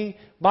talk to me,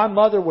 my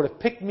mother would have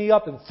picked me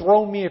up and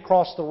thrown me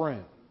across the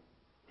room."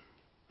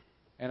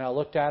 And I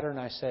looked at her and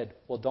I said,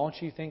 "Well,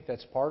 don't you think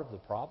that's part of the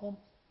problem?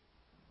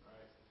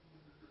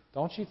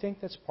 Don't you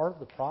think that's part of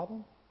the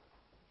problem?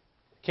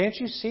 Can't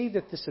you see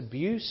that this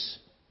abuse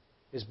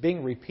is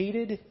being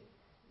repeated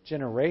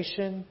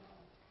generation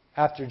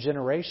after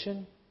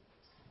generation?"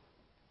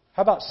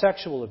 How about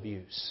sexual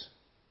abuse?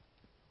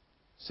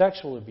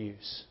 Sexual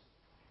abuse.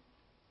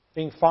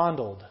 Being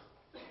fondled,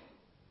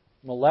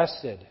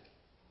 molested,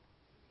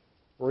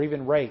 or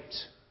even raped.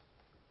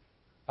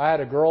 I had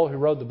a girl who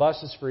rode the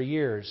buses for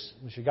years.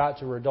 When she got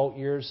to her adult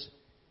years,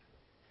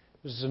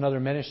 this is another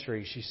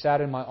ministry. She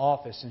sat in my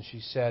office and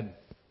she said,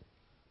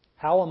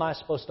 "How am I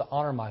supposed to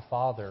honor my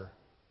father?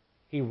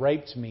 He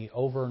raped me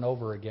over and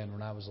over again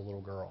when I was a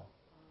little girl."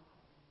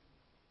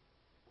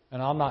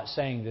 And I'm not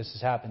saying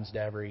this happens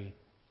to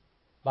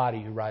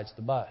everybody who rides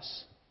the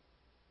bus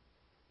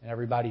and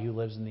everybody who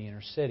lives in the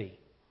inner city.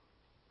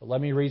 But let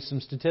me read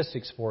some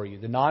statistics for you.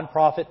 The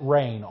nonprofit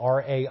RAINN,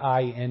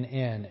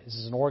 R-A-I-N-N, this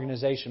is an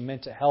organization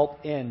meant to help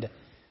end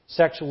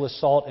sexual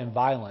assault and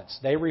violence.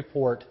 They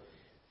report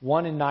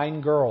 1 in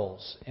 9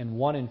 girls and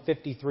 1 in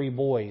 53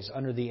 boys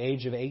under the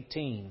age of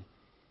 18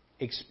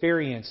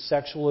 experience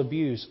sexual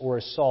abuse or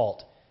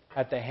assault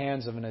at the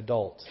hands of an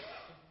adult.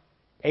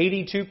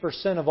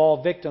 82% of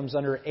all victims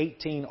under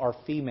 18 are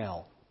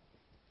female.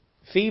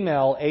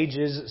 Female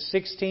ages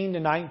 16 to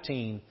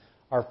 19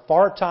 are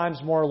 4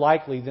 times more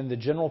likely than the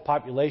general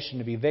population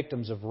to be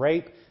victims of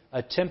rape,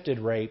 attempted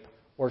rape,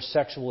 or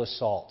sexual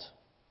assault.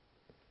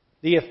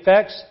 The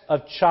effects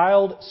of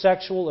child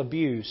sexual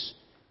abuse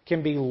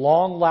can be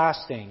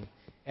long-lasting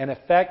and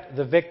affect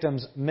the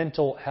victim's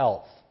mental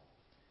health.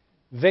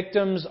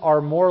 Victims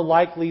are more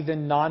likely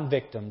than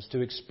non-victims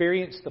to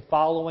experience the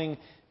following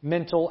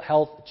mental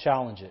health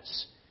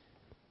challenges.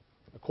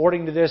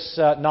 According to this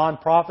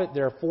nonprofit,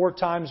 they're 4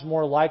 times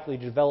more likely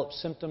to develop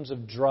symptoms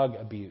of drug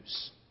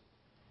abuse.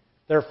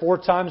 They're 4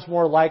 times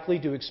more likely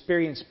to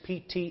experience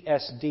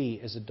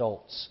PTSD as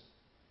adults.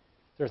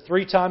 They're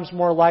 3 times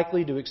more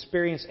likely to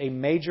experience a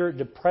major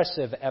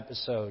depressive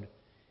episode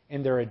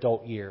in their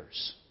adult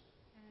years.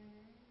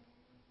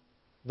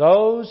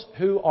 Those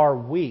who are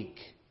weak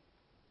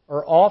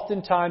are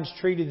oftentimes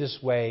treated this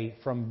way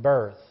from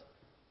birth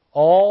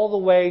all the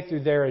way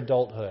through their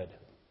adulthood.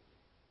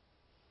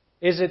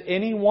 Is it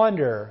any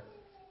wonder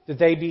that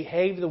they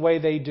behave the way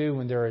they do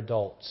when they're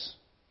adults?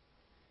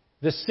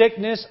 The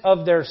sickness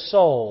of their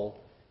soul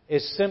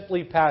is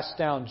simply passed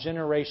down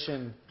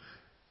generation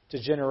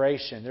to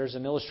generation. There's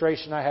an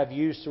illustration I have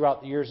used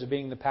throughout the years of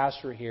being the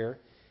pastor here.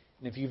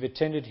 And if you've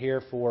attended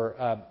here for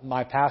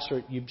my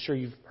pastor, I'm sure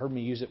you've heard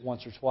me use it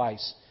once or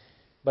twice.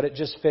 But it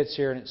just fits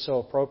here and it's so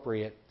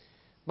appropriate.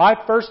 My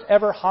first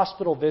ever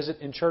hospital visit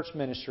in church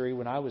ministry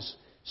when I was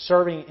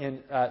serving in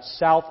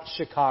South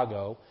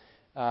Chicago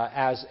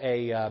as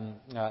in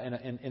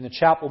the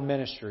chapel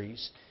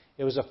ministries,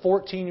 it was a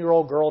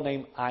 14-year-old girl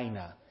named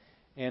Ina.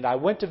 And I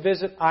went to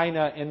visit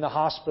Ina in the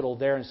hospital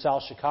there in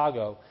South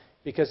Chicago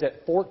because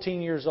at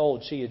 14 years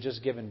old, she had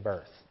just given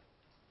birth.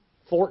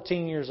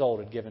 14 years old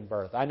had given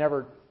birth. I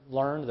never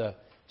learned the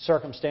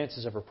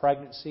circumstances of her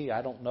pregnancy.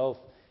 I don't know if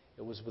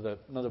it was with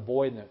another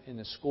boy in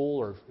the school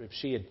or if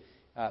she had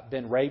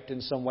been raped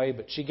in some way,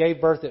 but she gave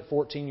birth at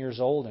 14 years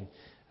old, and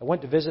I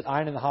went to visit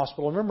Ina in the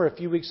hospital. I remember a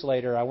few weeks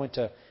later, I went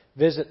to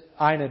visit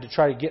Ina to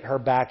try to get her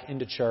back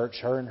into church,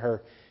 her and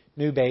her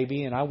new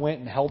baby, and I went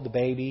and held the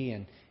baby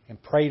and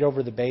prayed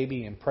over the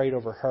baby and prayed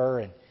over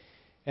her.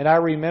 And I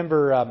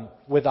remember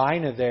with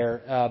Ina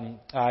there,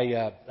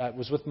 I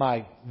was with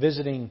my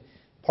visiting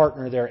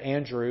partner there,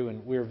 Andrew,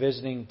 and we were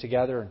visiting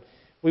together, and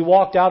we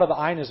walked out of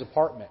Ina's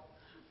apartment.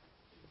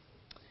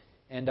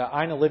 And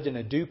Ina lived in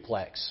a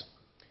duplex.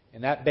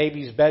 And that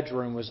baby's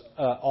bedroom was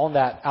on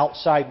that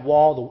outside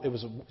wall. It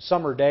was a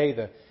summer day.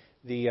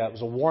 It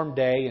was a warm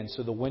day, and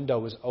so the window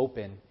was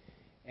open.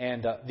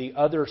 And the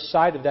other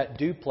side of that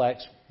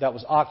duplex that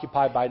was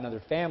occupied by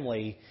another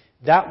family,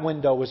 that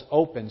window was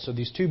open. So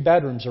these 2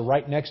 bedrooms are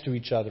right next to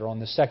each other on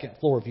the second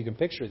floor, if you can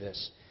picture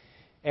this.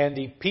 And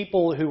the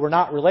people who were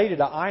not related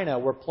to Ina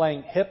were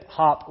playing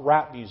hip-hop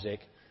rap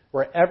music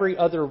where every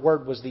other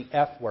word was the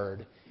F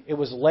word. It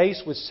was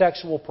laced with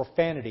sexual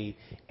profanity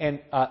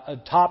and a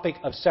topic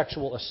of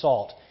sexual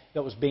assault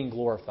that was being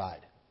glorified.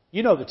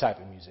 You know the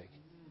type of music.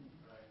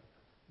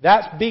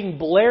 That's being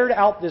blared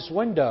out this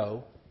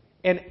window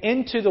and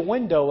into the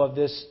window of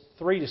this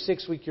 3 to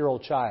 6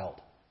 week-old child.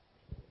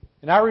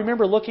 And I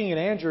remember looking at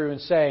Andrew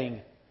and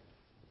saying,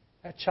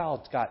 that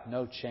child's got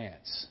no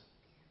chance.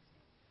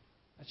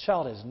 That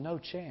child has no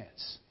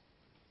chance.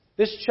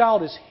 This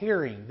child is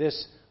hearing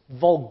this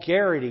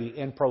vulgarity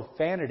and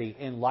profanity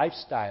in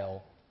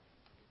lifestyle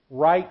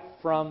right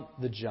from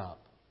the jump.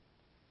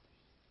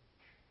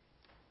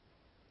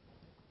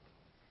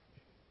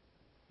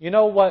 You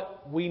know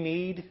what we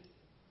need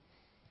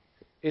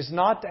is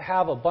not to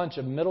have a bunch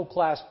of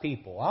middle-class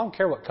people. I don't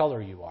care what color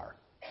you are.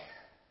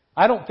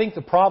 I don't think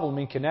the problem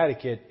in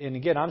Connecticut, and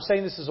again, I'm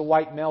saying this as a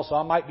white male, so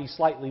I might be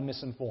slightly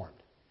misinformed.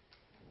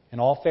 In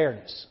all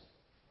fairness,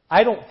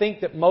 I don't think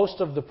that most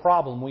of the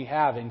problem we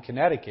have in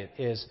Connecticut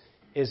is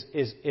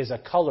a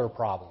color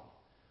problem.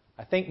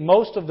 I think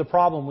most of the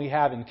problem we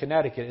have in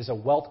Connecticut is a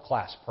wealth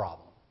class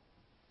problem.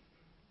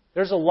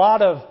 There's a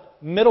lot of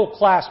middle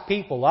class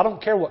people. I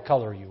don't care what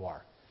color you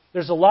are.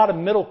 There's a lot of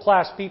middle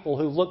class people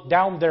who look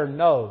down their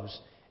nose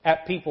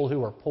at people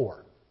who are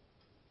poor.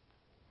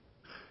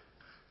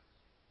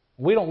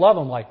 We don't love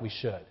them like we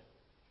should.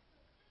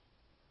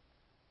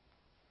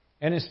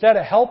 And instead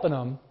of helping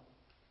them,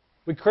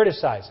 we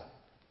criticize them.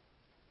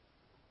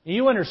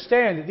 You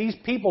understand that these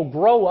people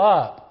grow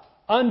up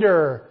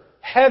under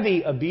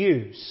heavy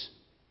abuse.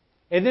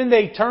 And then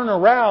they turn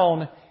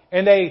around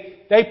and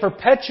they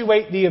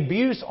perpetuate the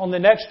abuse on the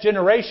next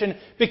generation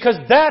because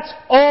that's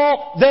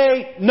all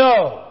they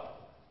know.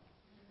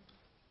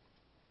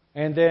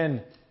 And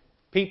then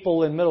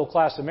people in middle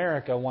class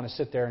America want to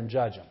sit there and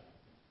judge them.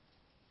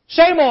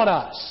 Shame on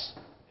us.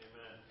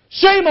 Amen.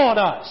 Shame on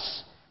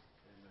us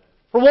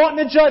for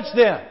wanting to judge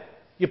them.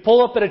 You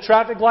pull up at a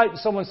traffic light and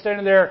someone's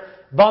standing there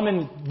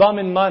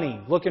bumming money,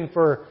 looking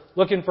for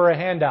a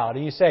handout,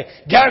 and you say,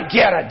 "Go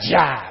get a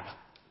job."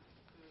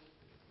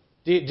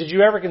 Did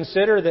you ever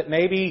consider that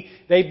maybe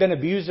they've been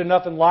abused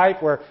enough in life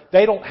where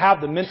they don't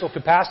have the mental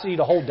capacity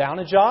to hold down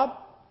a job?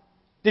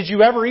 Did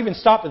you ever even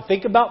stop and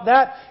think about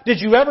that?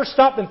 Did you ever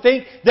stop and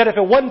think that if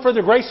it wasn't for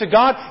the grace of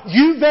God,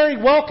 you very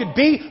well could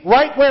be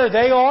right where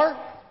they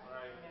are?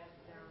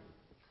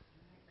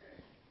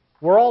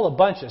 We're all a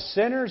bunch of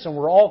sinners and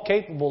we're all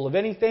capable of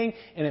anything.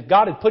 And if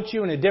God had put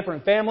you in a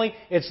different family,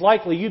 it's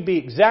likely you'd be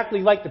exactly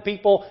like the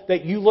people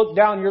that you look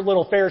down your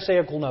little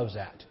Pharisaical nose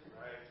at.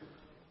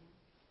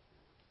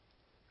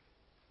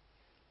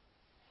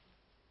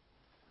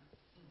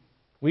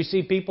 We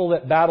see people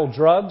that battle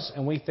drugs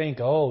and we think,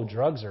 oh,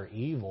 drugs are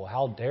evil.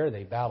 How dare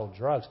they battle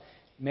drugs?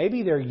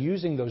 Maybe they're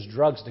using those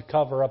drugs to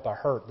cover up a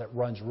hurt that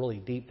runs really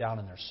deep down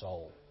in their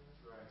soul.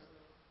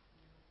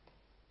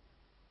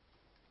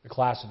 The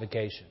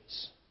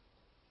classifications.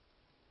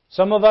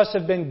 Some of us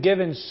have been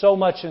given so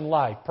much in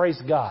life.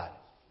 Praise God.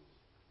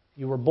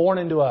 You were born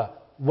into a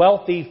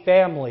wealthy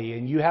family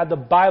and you had the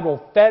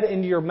Bible fed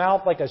into your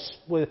mouth like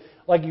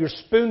you're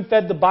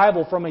spoon-fed the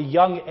Bible from a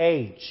young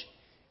age.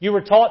 You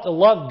were taught to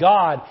love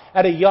God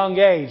at a young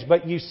age,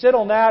 but you sit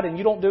on that and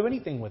you don't do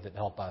anything with it to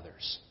help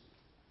others.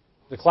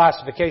 The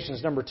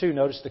classifications, number 2,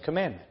 notice the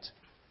commandment.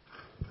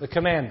 The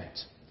commandment.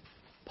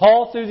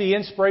 Paul, through the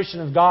inspiration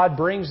of God,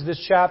 begins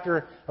this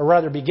chapter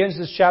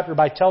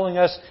by telling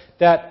us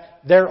that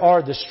there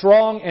are the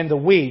strong and the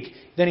weak.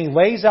 Then he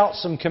lays out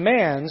some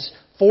commands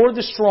for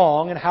the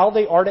strong and how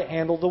they are to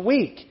handle the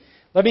weak.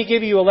 Let me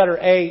give you a letter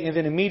A and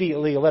then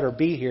immediately a letter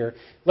B here.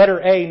 Letter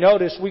A,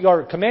 notice we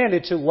are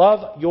commanded to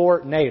love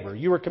your neighbor.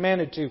 You are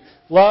commanded to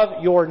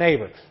love your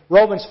neighbor.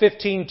 Romans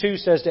 15:2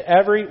 says to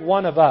every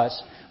one of us,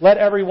 let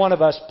every one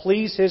of us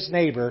please his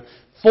neighbor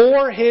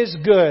for his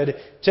good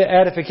to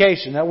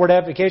edification. That word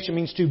edification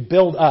means to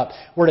build up.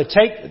 We're to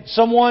take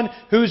someone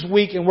who's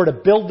weak and we're to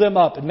build them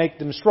up and make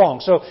them strong.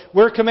 So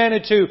we're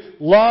commanded to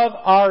love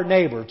our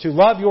neighbor, to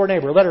love your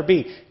neighbor. Letter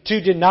B,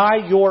 to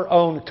deny your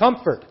own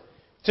comfort.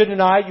 To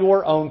deny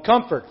your own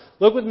comfort.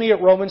 Look with me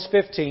at Romans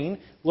 15.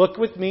 Look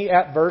with me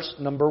at verse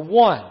number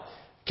 1.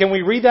 Can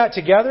we read that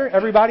together?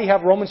 Everybody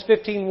have Romans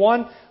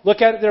 15:1?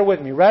 Look at it there with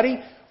me.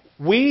 Ready?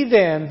 We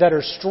then that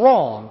are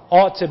strong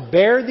ought to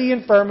bear the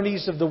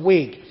infirmities of the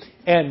weak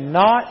and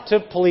not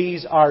to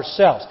please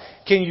ourselves.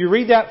 Can you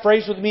read that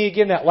phrase with me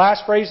again, that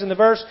last phrase in the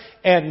verse?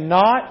 And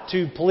not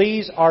to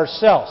please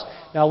ourselves.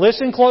 Now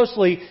listen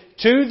closely.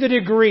 To the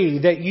degree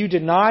that you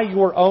deny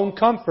your own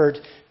comfort,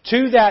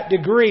 to that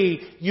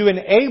degree you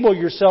enable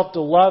yourself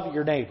to love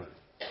your neighbor.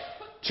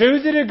 To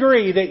the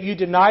degree that you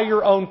deny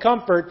your own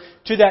comfort,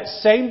 to that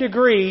same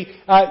degree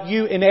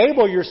you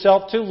enable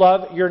yourself to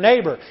love your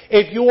neighbor.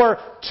 If you're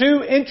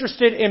too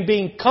interested in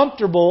being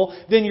comfortable,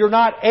 then you're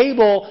not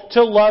able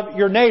to love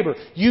your neighbor.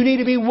 You need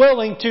to be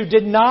willing to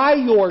deny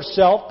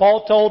yourself,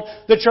 Paul told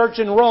the church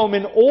in Rome,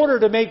 in order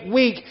to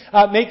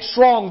make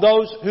strong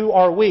those who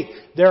are weak.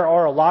 There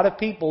are a lot of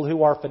people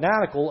who are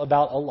fanatical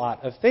about a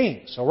lot of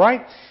things,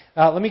 alright?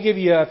 Let me give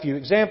you a few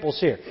examples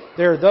here.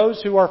 There are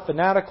those who are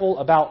fanatical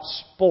about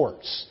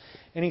sports.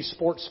 Any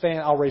sports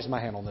fan? I'll raise my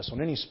hand on this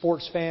one. Any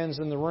sports fans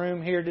in the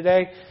room here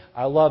today?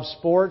 I love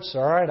sports.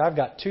 All right, I've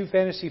got 2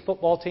 fantasy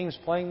football teams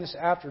playing this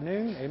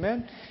afternoon.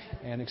 Amen.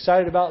 And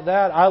excited about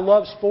that. I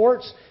love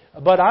sports,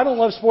 but I don't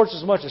love sports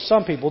as much as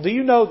some people. Do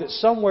you know that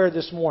somewhere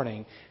this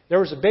morning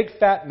there was a big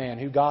fat man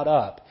who got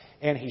up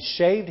and he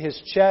shaved his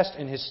chest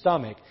and his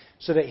stomach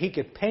so that he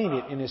could paint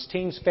it in his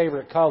team's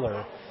favorite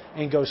color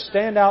and go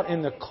stand out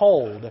in the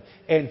cold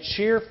and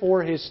cheer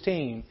for his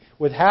team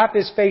with half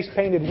his face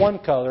painted one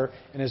color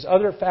and his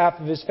other half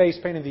of his face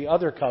painted the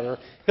other color.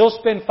 He'll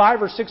spend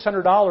 $500 or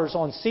 $600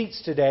 on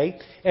seats today,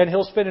 and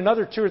he'll spend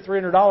another $200 or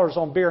 $300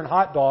 on beer and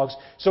hot dogs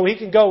so he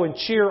can go and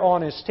cheer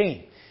on his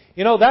team.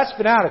 You know, that's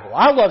fanatical.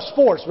 I love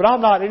sports, but I'm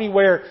not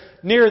anywhere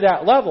near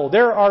that level.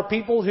 There are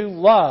people who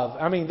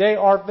they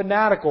are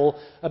fanatical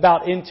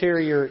about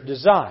interior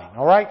design.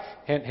 All right?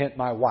 Hint, hint,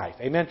 my wife.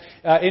 Amen?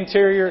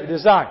 Interior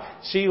design.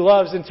 She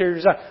loves interior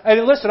design.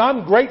 And listen,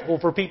 I'm grateful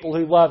for people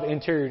who love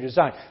interior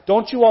design.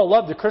 Don't you all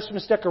love the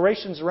Christmas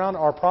decorations around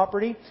our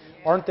property?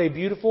 Aren't they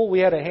beautiful? We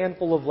had a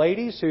handful of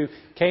ladies who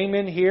came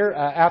in here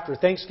after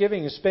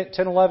Thanksgiving and spent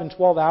 10, 11,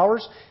 12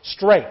 hours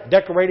straight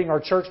decorating our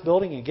church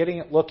building and getting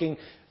it looking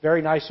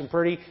very nice and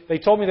pretty. They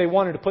told me they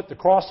wanted to put the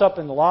cross up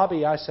in the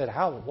lobby. I said,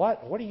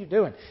 what? What are you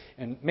doing?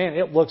 And man,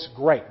 it looks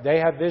great. They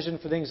have vision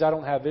for things I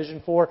don't have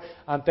vision for.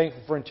 I'm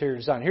thankful for interior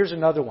design. Here's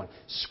another one.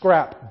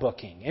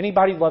 Scrapbooking.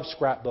 Anybody love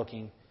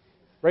scrapbooking?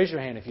 Raise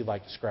your hand if you'd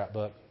like to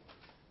scrapbook.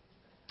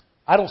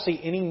 I don't see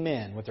any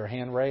men with their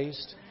hand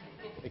raised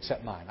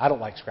except mine. I don't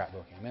like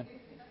scrapbooking, man.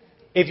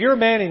 If you're a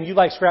man and you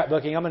like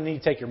scrapbooking, I'm going to need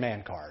to take your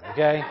man card,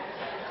 okay?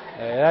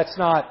 That's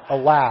not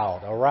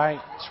allowed, all right?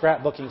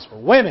 Scrapbooking's for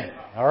women,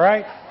 all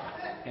right?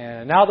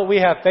 And now that we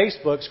have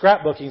Facebook,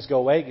 scrapbookings go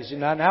away because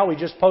now we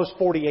just post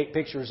 48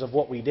 pictures of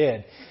what we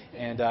did.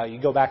 And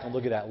you go back and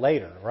look at that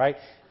later, right?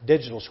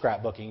 Digital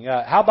scrapbooking.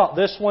 How about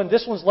this one?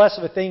 This one's less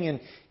of a thing in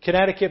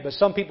Connecticut, but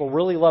some people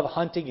really love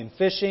hunting and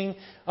fishing.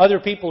 Other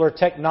people are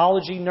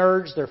technology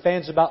nerds. They're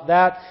fans about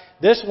that.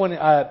 This one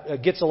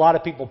gets a lot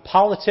of people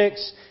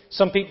politics.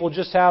 Some people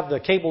just have the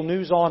cable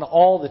news on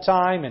all the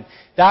time, and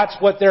that's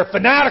what they're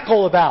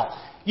fanatical about.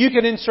 You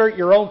can insert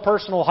your own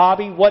personal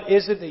hobby. What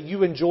is it that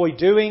you enjoy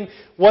doing?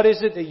 What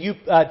is it that you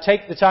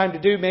take the time to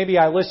do? Maybe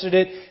I listed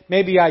it.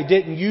 Maybe I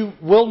didn't. You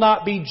will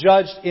not be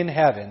judged in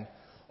heaven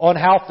on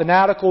how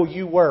fanatical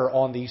you were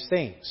on these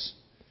things.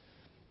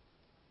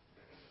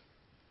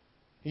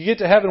 You get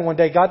to heaven one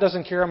day, God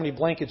doesn't care how many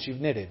blankets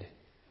you've knitted.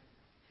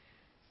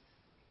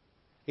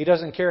 He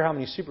doesn't care how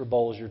many Super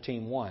Bowls your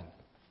team won.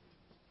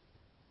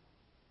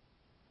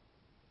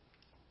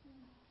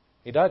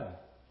 He doesn't.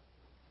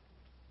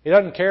 He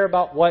doesn't care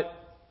about what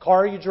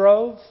car you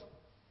drove.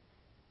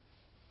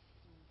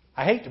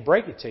 I hate to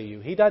break it to you,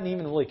 He doesn't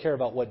even really care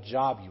about what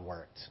job you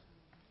worked.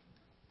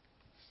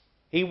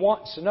 He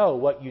wants to know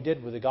what you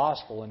did with the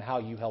gospel and how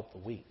you helped the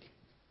weak.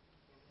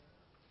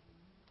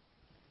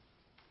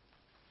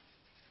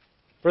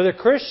 For the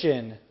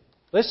Christian,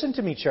 listen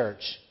to me,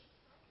 church.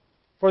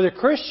 For the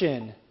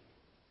Christian,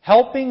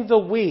 helping the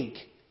weak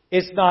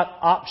is not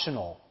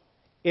optional.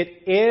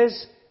 It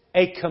is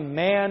a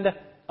command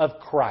of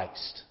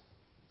Christ.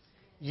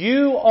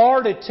 You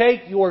are to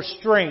take your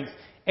strength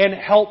and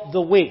help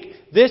the weak.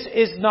 This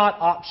is not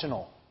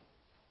optional.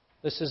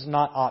 This is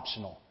not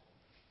optional.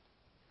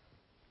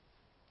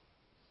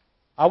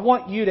 I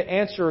want you to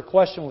answer a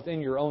question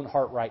within your own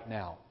heart right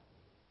now.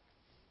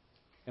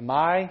 Am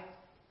I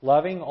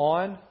loving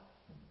on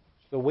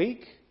the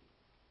weak?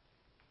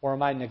 Or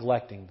am I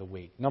neglecting the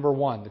weak? Number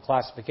 1, the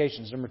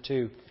classifications. Number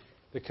 2,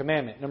 the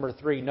commandment. Number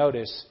 3,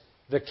 notice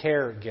the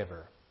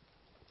caregiver.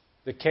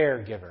 The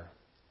caregiver.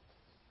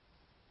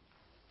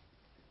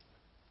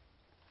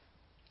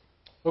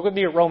 Look with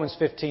me at Romans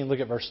 15. Look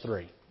at verse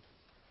 3.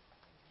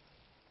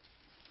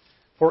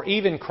 For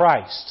even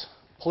Christ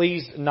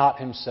pleased not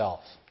Himself,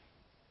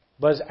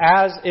 but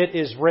as it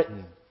is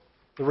written,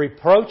 the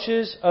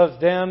reproaches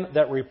of them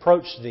that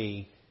reproached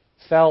thee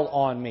fell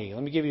on me.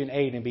 Let me give you an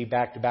A and B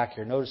back to back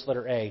here. Notice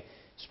letter A.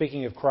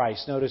 Speaking of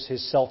Christ, notice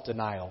His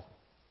self-denial.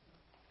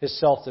 His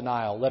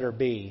self-denial. Letter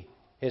B,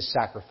 His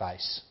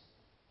sacrifice.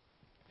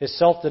 His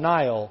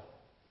self-denial,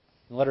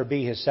 and letter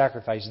B, His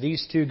sacrifice.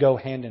 These two go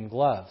hand in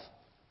glove.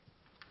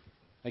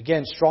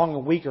 Again, strong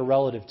and weak are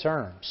relative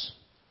terms.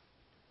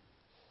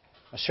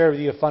 I'll share with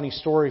you a funny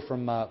story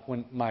from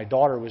when my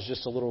daughter was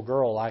just a little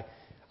girl.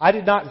 I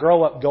did not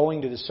grow up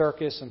going to the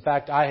circus. In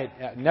fact, I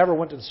had never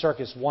went to the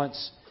circus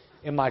once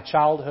in my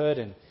childhood,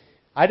 and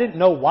I didn't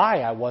know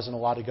why I wasn't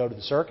allowed to go to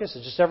the circus.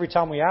 It's just every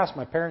time we asked,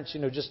 my parents,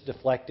 just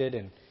deflected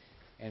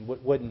and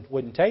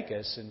wouldn't take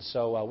us. And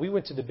so we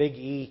went to the Big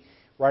E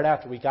right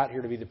after we got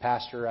here to be the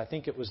pastor. I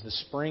think it was the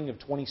spring of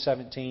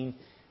 2017.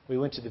 We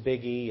went to the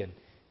Big E,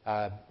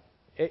 and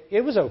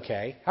it was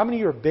okay. How many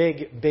of you are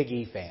Big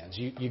E fans?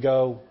 You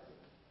go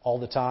all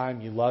the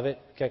time. You love it.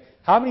 Okay.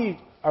 How many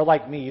are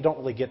like me? You don't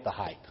really get the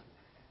hype.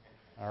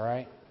 All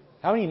right.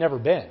 How many have never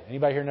been?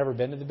 Anybody here never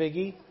been to the Big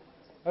E?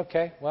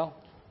 Okay. Well,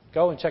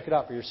 go and check it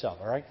out for yourself.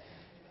 All right.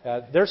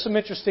 There's some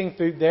interesting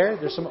food there.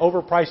 There's some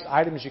overpriced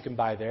items you can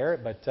buy there.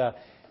 But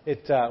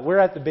we're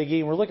at the Big E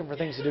and we're looking for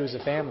things to do as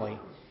a family.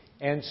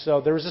 And so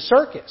there was a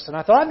circus, and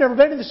I thought, I've never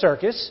been to the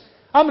circus.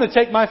 I'm going to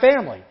take my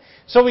family.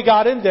 So we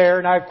got in there,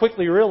 and I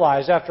quickly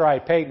realized after I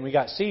paid and we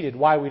got seated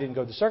why we didn't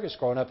go to the circus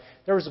growing up.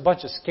 There was a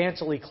bunch of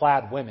scantily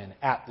clad women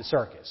at the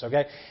circus,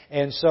 okay?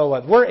 And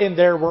so we're in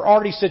there. We're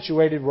already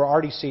situated. We're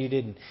already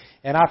seated.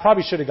 And I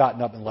probably should have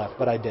gotten up and left,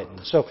 but I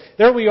didn't. So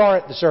there we are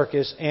at the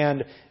circus,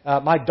 and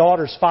my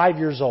daughter's 5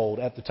 years old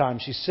at the time.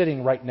 She's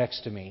sitting right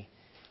next to me.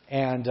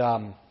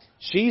 And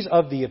she's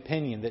of the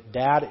opinion that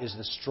Dad is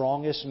the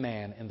strongest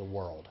man in the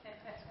world.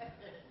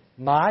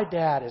 My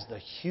dad is the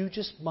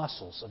hugest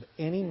muscles of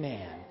any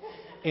man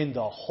in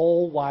the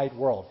whole wide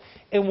world.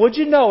 And would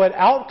you know it,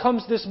 out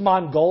comes this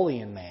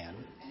Mongolian man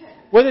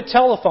with a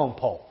telephone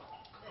pole.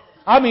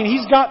 I mean,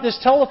 he's got this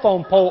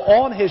telephone pole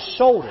on his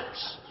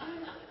shoulders.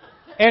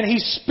 And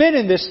he's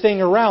spinning this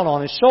thing around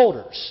on his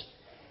shoulders.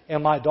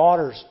 And my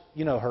daughter's,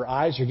 her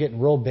eyes are getting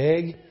real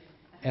big.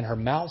 And her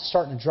mouth's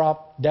starting to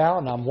drop down.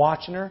 And I'm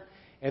watching her.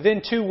 And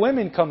then two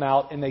women come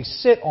out and they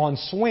sit on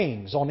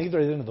swings on either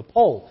end of the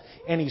pole.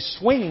 And he's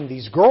swinging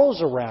these girls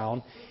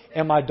around.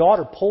 And my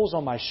daughter pulls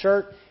on my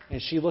shirt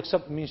and she looks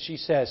up at me and she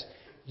says,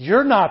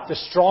 "You're not the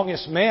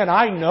strongest man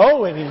I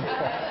know anymore."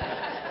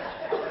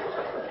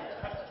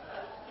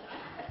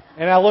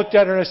 And I looked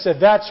at her and I said,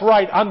 "That's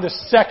right, I'm the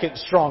second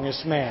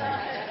strongest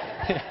man."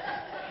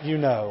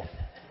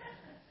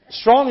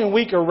 Strong and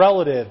weak are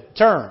relative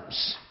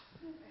terms.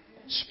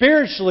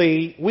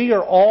 Spiritually, we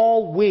are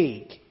all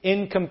weak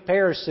in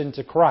comparison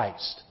to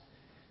Christ.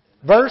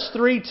 Verse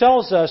 3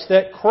 tells us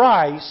that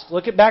Christ,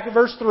 back at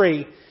verse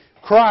 3,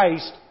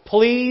 Christ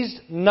pleased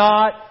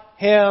not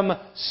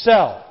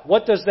Himself.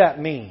 What does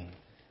that mean?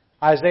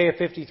 Isaiah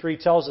 53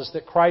 tells us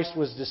that Christ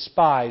was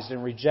despised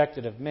and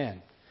rejected of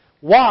men.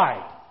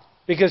 Why?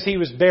 Because He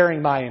was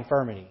bearing my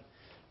infirmity.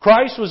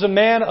 Christ was a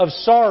man of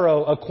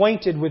sorrow,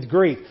 acquainted with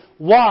grief.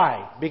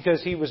 Why?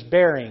 Because He was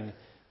bearing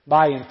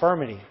my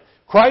infirmity.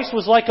 Christ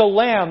was like a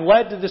lamb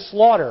led to the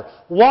slaughter.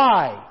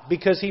 Why?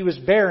 Because He was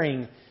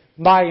bearing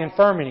my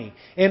infirmity.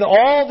 In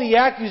all the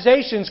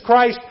accusations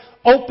Christ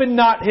opened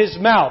not His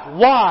mouth.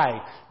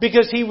 Why?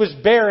 Because He was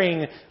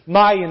bearing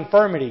my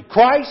infirmity.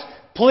 Christ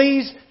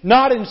pleased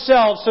not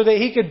Himself so that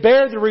He could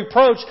bear the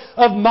reproach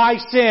of my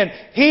sin.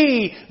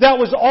 He that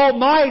was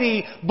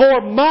almighty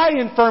bore my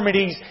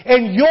infirmities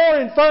and your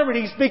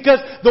infirmities, because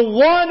the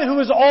one who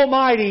is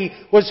almighty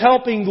was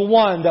helping the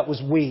one that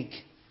was weak.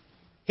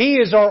 He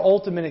is our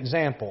ultimate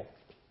example.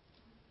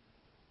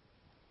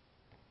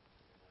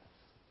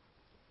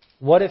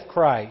 What if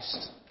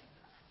Christ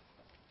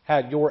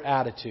had your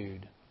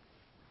attitude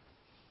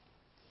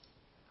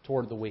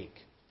toward the weak?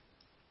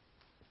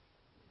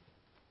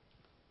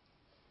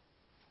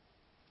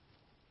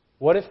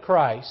 What if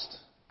Christ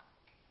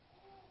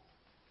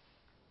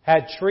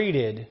had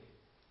treated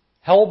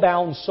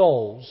hell-bound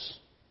souls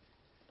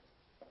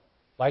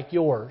like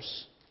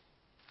yours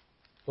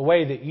the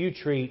way that you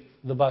treat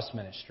the bus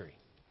ministry?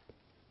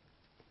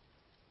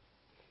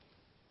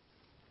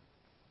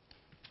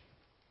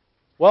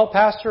 Well,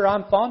 Pastor,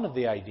 I'm fond of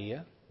the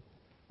idea.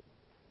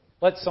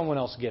 Let someone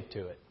else get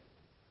to it.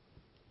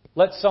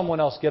 Let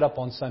someone else get up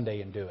on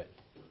Sunday and do it.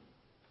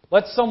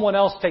 Let someone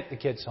else take the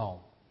kids home.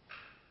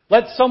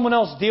 Let someone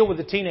else deal with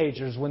the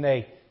teenagers when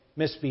they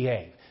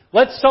misbehave.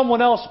 Let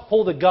someone else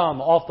pull the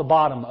gum off the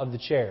bottom of the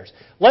chairs.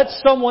 Let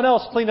someone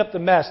else clean up the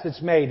mess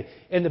that's made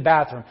in the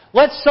bathroom.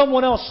 Let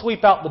someone else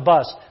sweep out the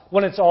bus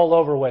when it's all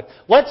over with.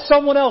 Let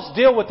someone else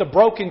deal with the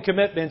broken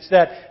commitments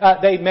that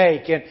they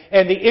make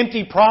and the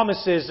empty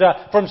promises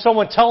from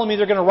someone telling me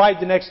they're going to ride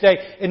the next day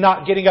and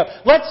not getting up.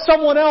 Let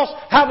someone else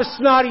have a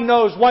snotty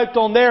nose wiped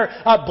on their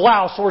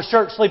blouse or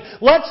shirt sleeve.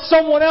 Let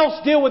someone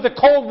else deal with the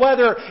cold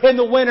weather in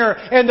the winter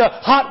and the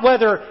hot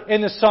weather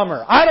in the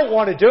summer. I don't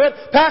want to do it.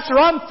 Pastor,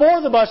 I'm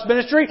for the bus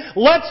ministry.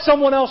 Let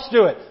someone else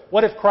do it.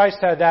 What if Christ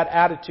had that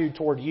attitude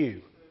toward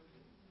you?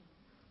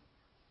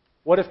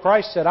 What if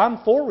Christ said,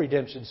 I'm for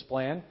redemption's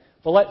plan,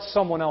 but let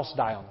someone else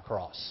die on the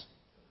cross?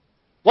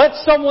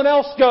 Let someone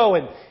else go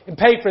and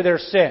pay for their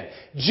sin.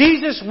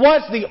 Jesus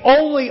was the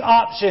only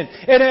option.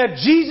 And if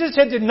Jesus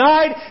had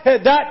denied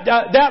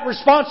that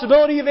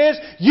responsibility of His,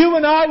 you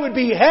and I would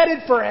be headed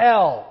for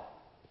hell.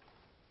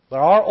 But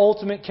our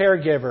ultimate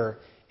caregiver,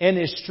 in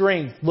His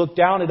strength, looked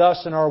down at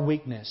us in our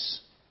weakness,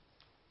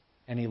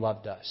 and He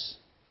loved us.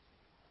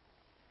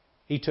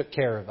 He took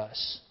care of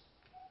us.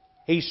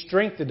 He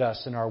strengthened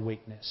us in our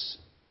weakness.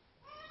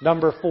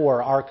 Number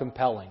 4, our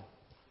compelling.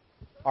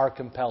 Our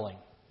compelling.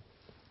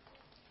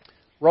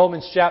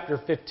 Romans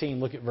chapter 15,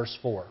 look at verse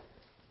 4.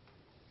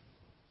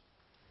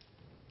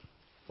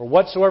 For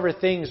whatsoever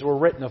things were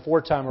written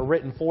aforetime were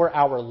written for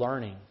our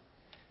learning,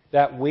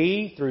 that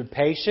we, through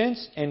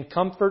patience and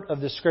comfort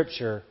of the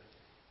Scripture,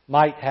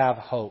 might have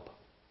hope.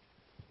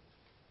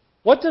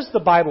 What does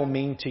the Bible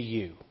mean to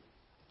you?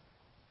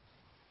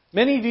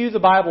 Many view the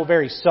Bible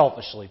very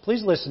selfishly.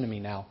 Please listen to me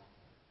now.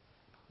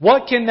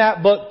 What can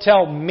that book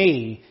tell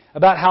me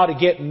about how to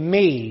get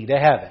me to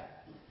heaven?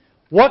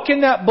 What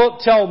can that book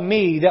tell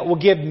me that will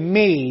give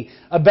me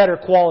a better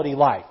quality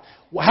life?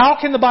 How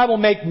can the Bible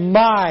make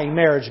my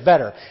marriage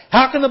better?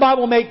 How can the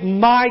Bible make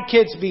my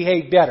kids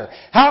behave better?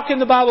 How can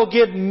the Bible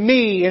give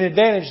me an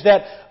advantage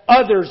that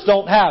others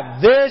don't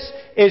have? This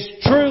is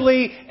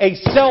truly a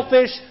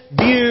selfish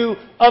view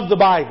of the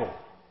Bible.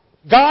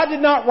 God did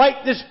not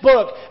write this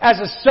book as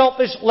a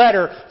selfish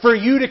letter for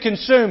you to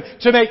consume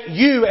to make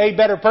you a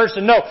better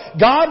person. No,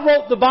 God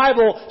wrote the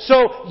Bible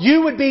so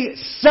you would be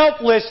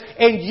selfless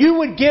and you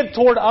would give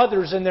toward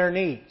others in their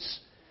needs.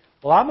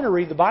 Well, I'm going to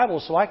read the Bible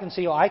so I can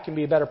see how I can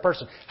be a better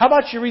person. How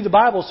about you read the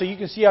Bible so you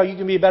can see how you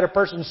can be a better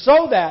person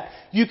so that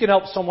you can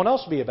help someone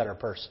else be a better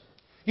person?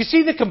 You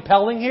see the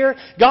compelling here?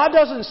 God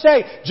doesn't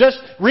say, just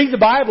read the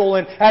Bible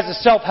and as a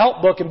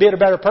self-help book and be a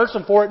better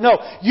person for it. No,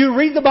 you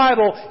read the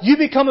Bible, you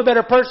become a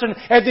better person,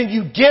 and then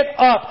you get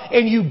up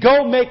and you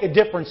go make a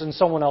difference in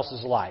someone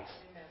else's life.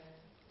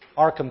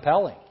 Are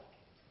compelling.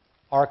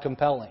 Are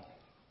compelling.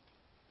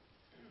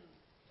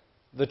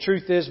 The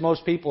truth is,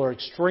 most people are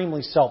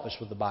extremely selfish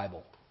with the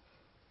Bible.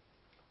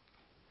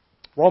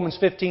 Romans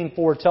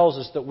 15:4 tells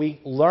us that we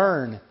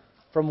learn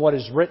from what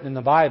is written in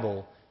the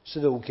Bible so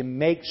that we can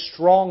make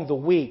strong the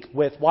weak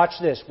with, watch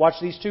this, watch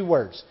these two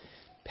words,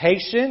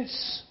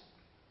 patience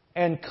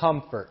and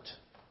comfort.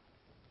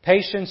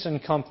 Patience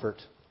and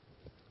comfort.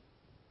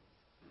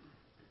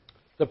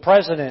 The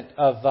president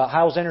of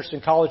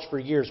Hyles-Anderson College for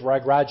years, where I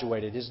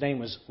graduated, his name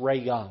was Ray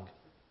Young.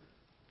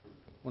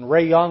 When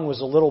Ray Young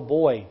was a little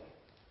boy,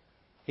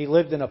 he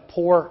lived in a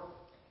poor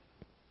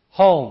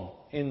home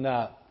in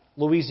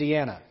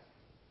Louisiana.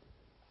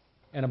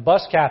 And a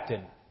bus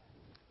captain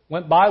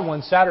went by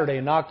one Saturday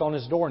and knocked on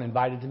his door and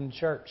invited him to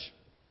church.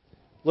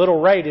 Little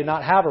Ray did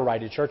not have a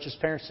ride to church. His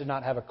parents did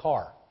not have a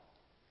car.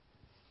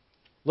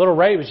 Little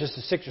Ray was just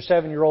a 6 or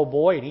 7 year old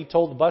boy, and he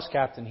told the bus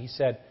captain, he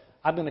said,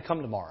 I'm going to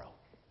come tomorrow.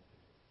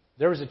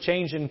 There was a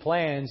change in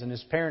plans, and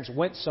his parents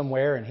went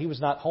somewhere, and he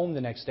was not home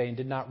the next day and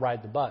did not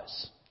ride the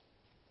bus.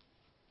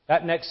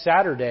 That next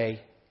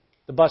Saturday,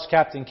 the bus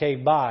captain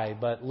came by,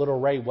 but little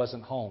Ray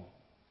wasn't home.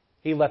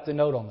 He left a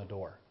note on the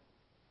door.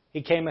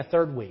 He came a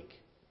third week,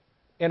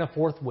 and a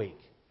fourth week,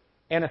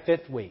 and a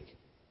fifth week,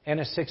 and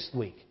a sixth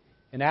week.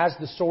 And as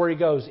the story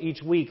goes,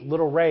 each week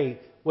little Ray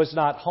was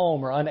not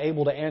home or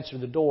unable to answer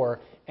the door,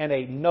 and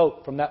a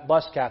note from that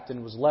bus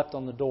captain was left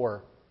on the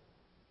door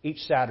each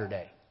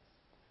Saturday.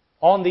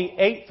 On the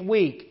 8th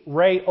week,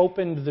 Ray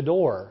opened the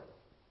door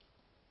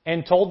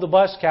and told the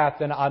bus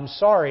captain, "I'm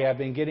sorry, I've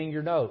been getting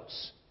your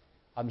notes.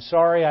 I'm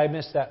sorry I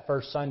missed that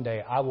first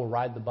Sunday. I will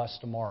ride the bus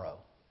tomorrow."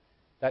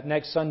 That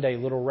next Sunday,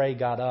 little Ray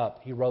got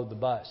up. He rode the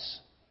bus.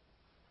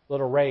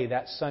 Little Ray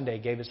that Sunday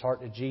gave his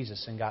heart to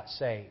Jesus and got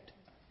saved.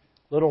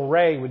 Little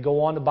Ray would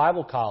go on to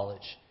Bible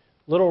college.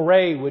 Little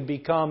Ray would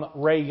become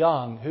Ray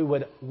Young, who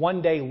would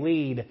one day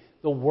lead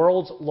the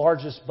world's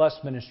largest bus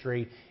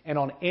ministry. And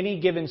on any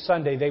given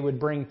Sunday, they would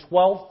bring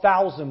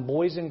 12,000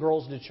 boys and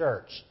girls to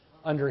church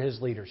under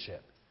his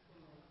leadership.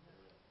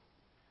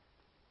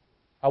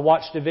 I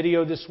watched a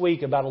video this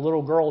week about a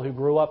little girl who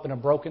grew up in a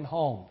broken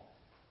home.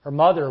 Her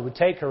mother would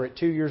take her at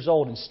 2 years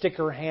old and stick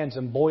her hands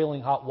in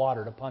boiling hot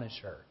water to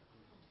punish her.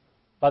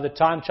 By the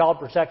time Child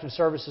Protective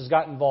Services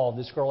got involved,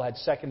 this girl had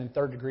 2nd and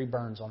 3rd degree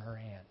burns on her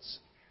hands.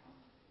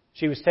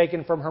 She was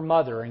taken from her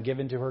mother and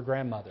given to her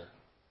grandmother.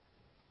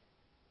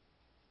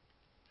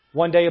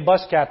 One day a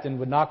bus captain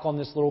would knock on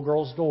this little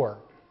girl's door.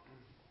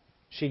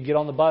 She'd get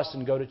on the bus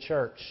and go to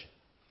church.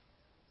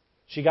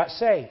 She got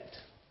saved.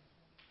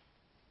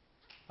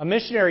 A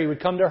missionary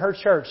would come to her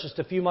church just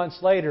a few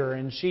months later,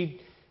 and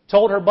she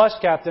told her bus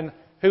captain,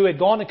 who had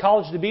gone to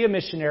college to be a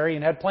missionary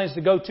and had plans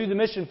to go to the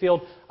mission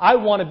field, "I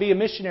want to be a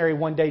missionary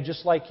one day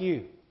just like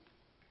you."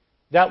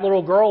 That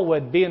little girl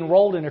would be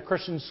enrolled in a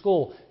Christian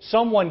school.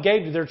 Someone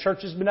gave to their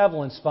church's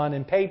benevolence fund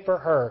and paid for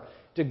her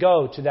to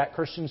go to that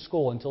Christian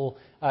school until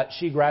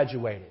she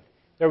graduated.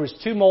 There was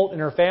tumult in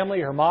her family.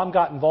 Her mom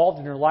got involved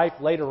in her life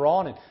later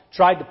on and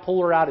tried to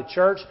pull her out of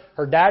church.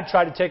 Her dad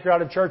tried to take her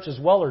out of church as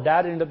well. Her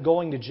dad ended up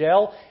going to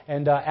jail.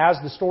 And as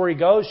the story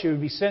goes, she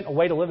would be sent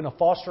away to live in a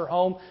foster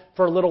home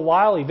for a little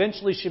while.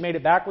 Eventually, she made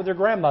it back with her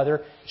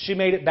grandmother. She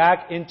made it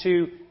back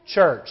into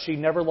church. She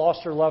never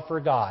lost her love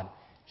for God.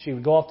 She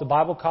would go off to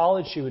Bible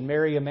college. She would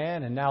marry a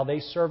man. And now they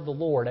serve the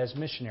Lord as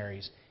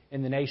missionaries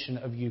in the nation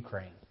of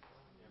Ukraine.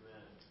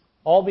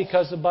 All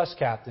because the bus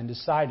captain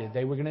decided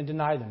they were going to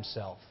deny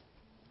themselves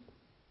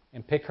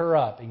and pick her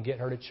up and get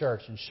her to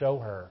church and show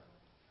her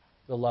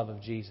the love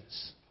of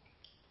Jesus.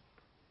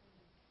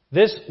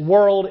 This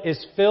world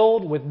is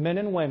filled with men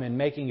and women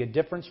making a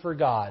difference for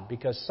God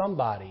because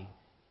somebody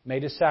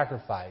made a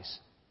sacrifice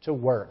to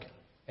work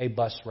a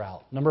bus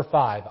route. Number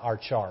 5, our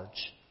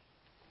charge.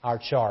 Our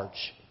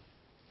charge.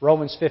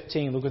 Romans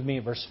 15, look with me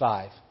at verse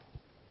 5.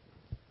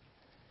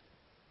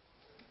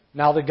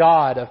 Now the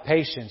God of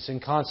patience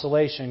and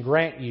consolation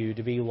grant you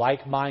to be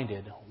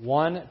like-minded,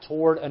 one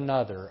toward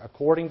another,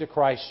 according to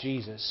Christ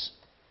Jesus,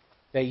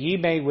 that ye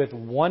may with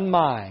one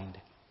mind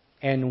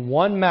and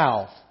one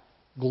mouth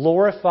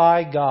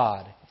glorify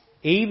God,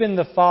 even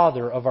the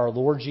Father of our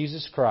Lord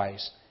Jesus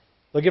Christ.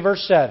 Look at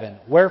verse 7.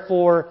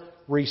 Wherefore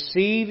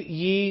receive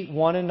ye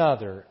one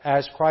another,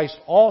 as Christ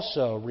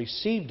also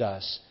received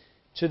us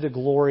to the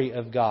glory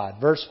of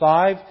God. Verse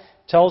 5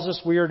 tells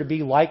us we are to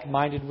be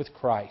like-minded with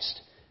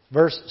Christ.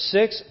 Verse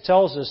 6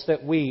 tells us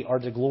that we are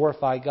to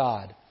glorify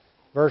God.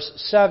 Verse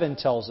 7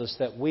 tells us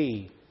that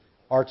we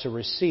are to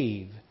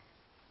receive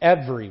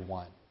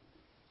everyone.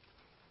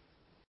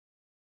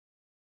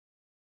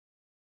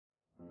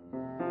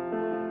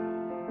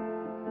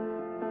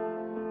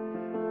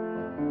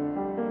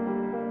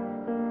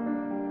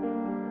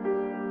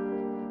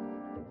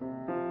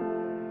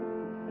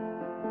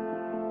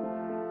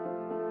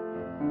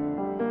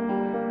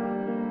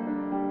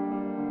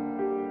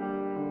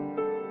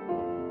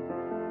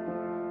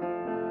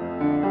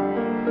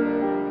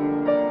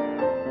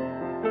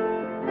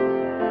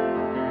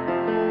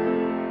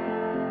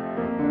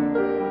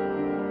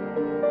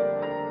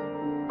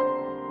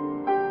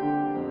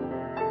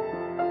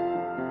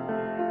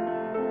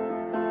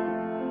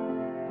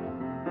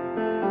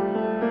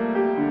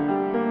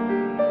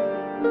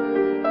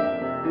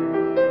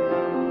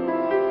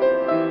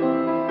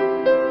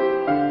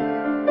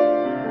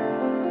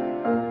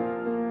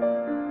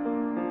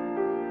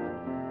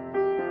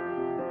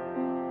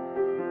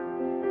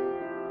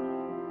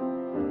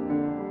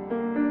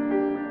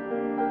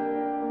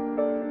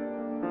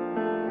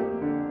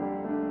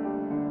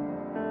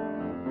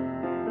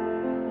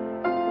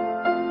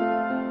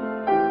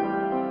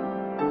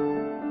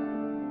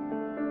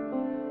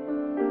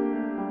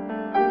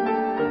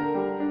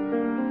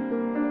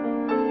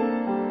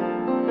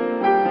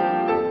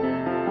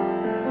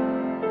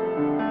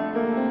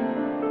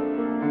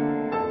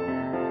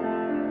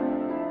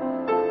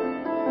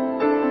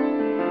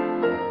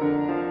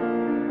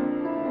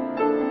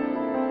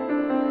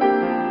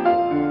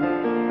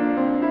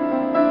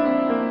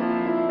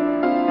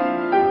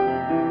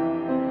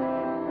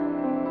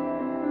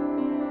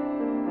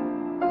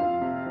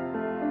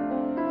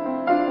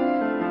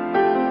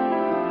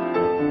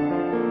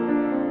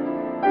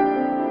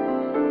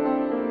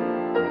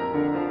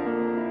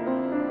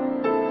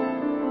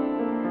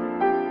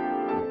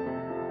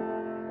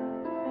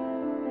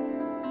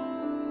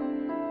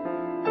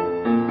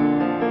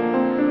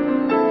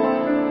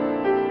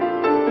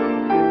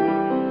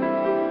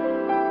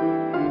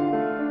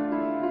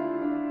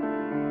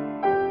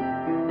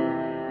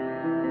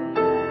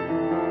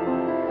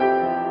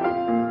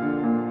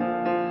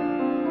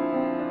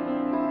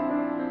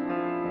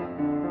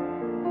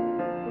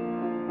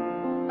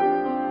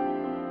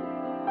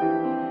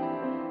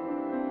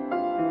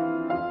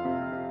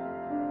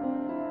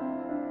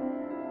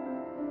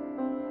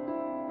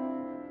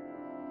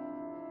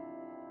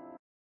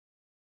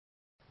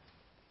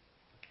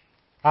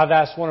 I've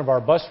asked one of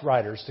our bus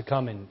riders to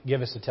come and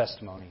give us a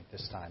testimony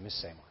this time. Ms.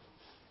 Seymour.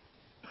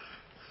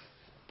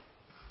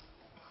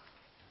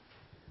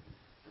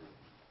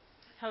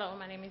 Hello,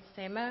 my name is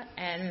Seymour,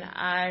 and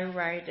I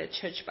ride a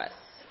church bus.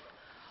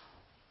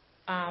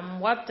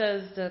 What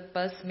does the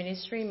bus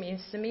ministry mean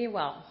to me?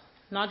 Well,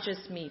 not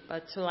just me,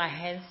 but to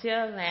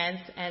Lahencia,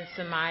 Lance, and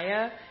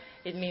Samaya,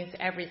 it means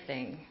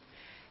everything.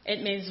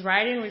 It means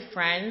riding with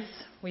friends,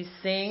 we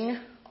sing,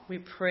 we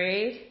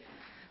pray,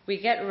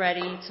 we get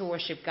ready to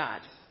worship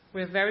God.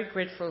 We're very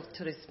grateful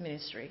to this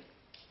ministry.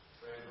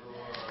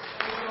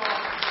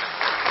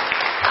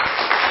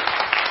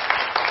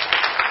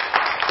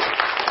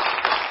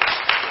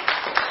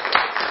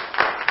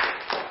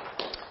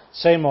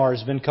 Seymour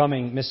has been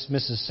coming,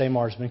 Mrs.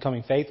 Seymour has been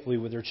coming faithfully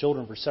with her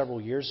children for several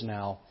years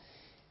now.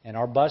 And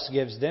our bus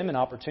gives them an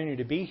opportunity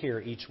to be here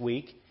each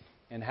week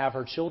and have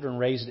her children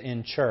raised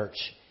in church.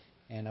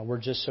 And we're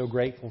just so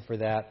grateful for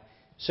that.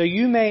 So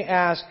you may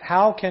ask,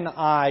 how can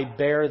I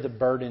bear the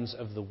burdens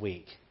of the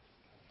week?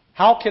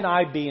 How can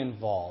I be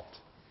involved?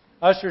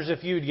 Ushers,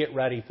 if you would get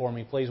ready for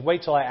me, please.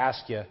 Wait till I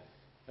ask you,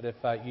 but if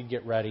you'd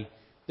get ready.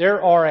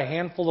 There are a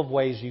handful of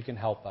ways you can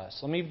help us.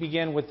 Let me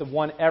begin with the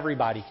one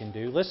everybody can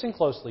do. Listen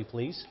closely,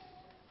 please.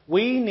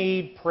 We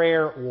need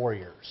prayer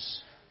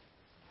warriors.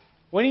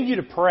 We need you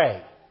to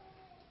pray.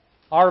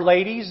 Our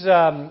ladies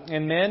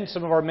and men,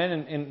 some of our men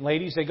and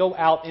ladies, they go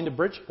out into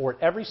Bridgeport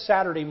every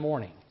Saturday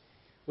morning.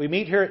 We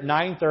meet here at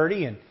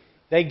 9:30, and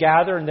they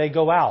gather and they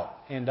go out.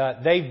 And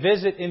they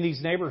visit in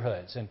these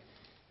neighborhoods. And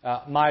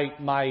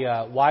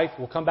my wife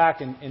will come back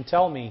and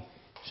tell me,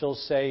 she'll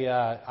say,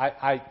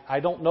 I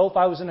don't know if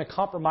I was in a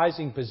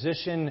compromising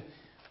position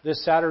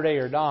this Saturday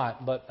or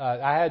not, but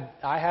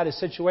I had a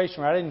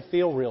situation where I didn't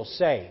feel real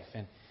safe.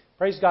 And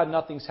praise God,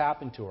 nothing's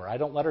happened to her. I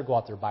don't let her go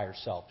out there by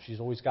herself. She's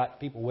always got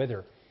people with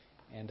her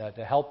and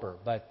to help her.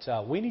 But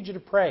we need you to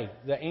pray,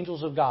 the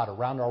angels of God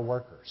around our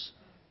workers.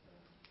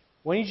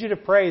 We need you to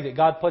pray that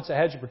God puts a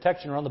hedge of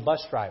protection around the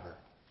bus driver.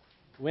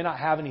 We not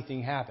have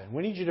anything happen.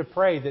 We need you to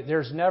pray that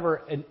there's never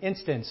an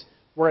instance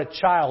where a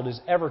child is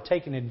ever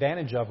taken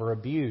advantage of or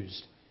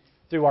abused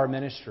through our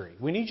ministry.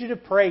 We need you to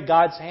pray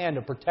God's hand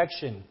of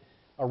protection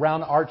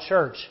around our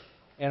church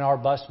and our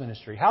bus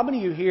ministry. How many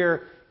of you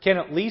here can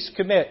at least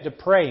commit to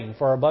praying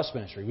for our bus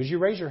ministry? Would you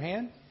raise your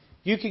hand?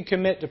 You can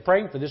commit to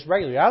praying for this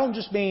regularly. I don't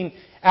just mean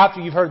after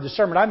you've heard the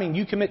sermon. I mean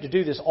you commit to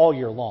do this all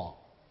year long.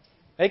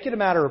 Make it a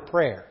matter of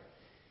prayer.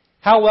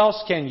 How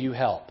else can you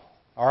help?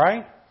 All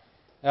right?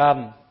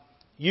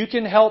 You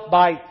can help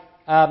by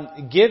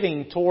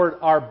giving toward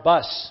our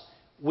bus.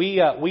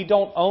 We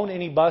don't own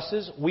any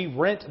buses. We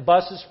rent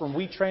buses from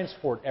We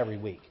Transport every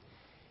week.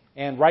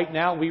 And right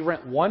now we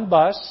rent one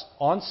bus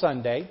on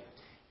Sunday.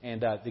 And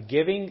the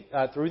giving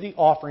through the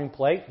offering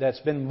plate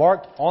that's been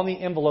marked on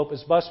the envelope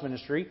as bus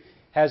ministry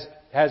has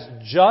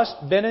just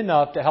been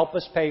enough to help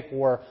us pay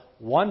for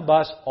one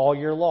bus all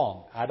year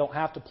long. I don't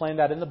have to plan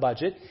that in the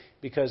budget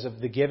because of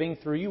the giving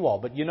through you all.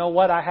 But you know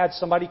what? I had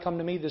somebody come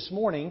to me this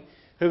morning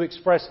who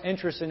expressed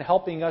interest in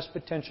helping us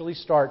potentially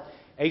start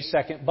a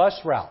second bus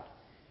route.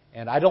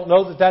 And I don't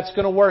know that that's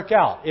going to work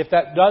out. If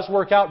that does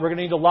work out, we're going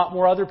to need a lot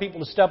more other people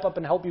to step up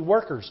and help you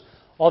workers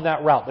on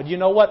that route. But you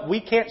know what?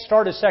 We can't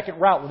start a second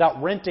route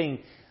without renting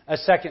a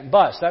second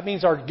bus. That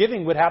means our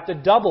giving would have to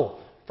double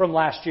from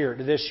last year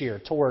to this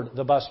year toward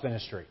the bus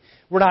ministry.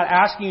 We're not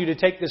asking you to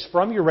take this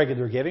from your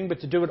regular giving, but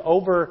to do it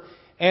over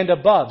and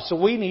above.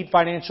 So we need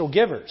financial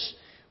givers.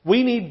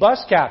 We need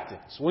bus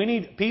captains. We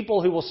need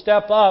people who will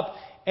step up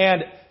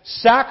and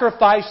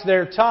sacrifice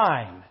their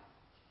time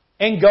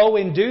and go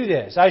and do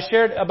this. I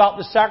shared about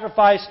the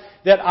sacrifice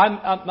that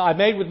I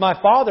made with my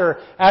father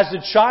as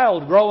a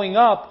child growing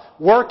up,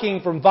 working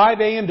from 5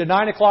 a.m. to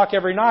 9 o'clock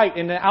every night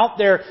and out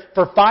there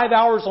for 5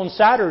 hours on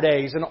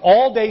Saturdays and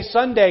all day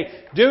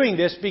Sunday doing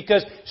this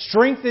because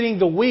strengthening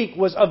the weak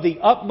was of the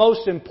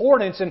utmost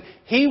importance, and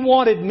he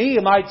wanted me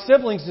and my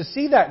siblings to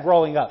see that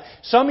growing up.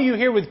 Some of you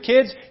here with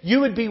kids,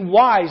 you would be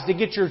wise to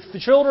get your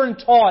children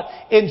taught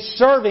in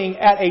serving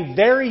at a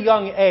very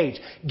young age.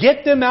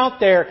 Get them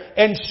out there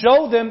and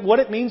show them what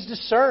it means to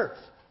serve.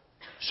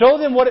 Show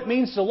them what it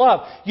means to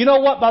love. You know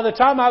what? By the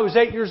time I was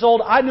 8 years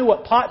old, I knew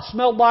what pot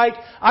smelled like.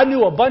 I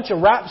knew a bunch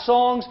of rap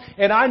songs.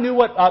 And I knew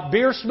what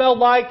beer smelled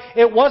like.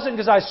 It wasn't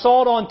because I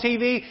saw it on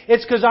TV.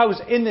 It's because I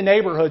was in the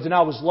neighborhoods and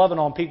I was loving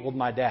on people with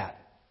my dad.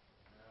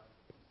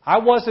 I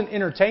wasn't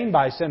entertained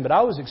by sin, but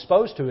I was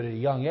exposed to it at a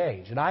young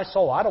age. And I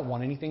saw I don't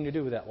want anything to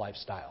do with that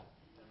lifestyle.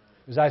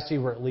 Because I see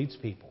where it leads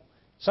people.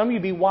 Some of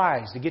you be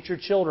wise to get your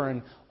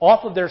children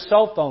off of their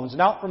cell phones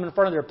and out from in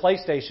front of their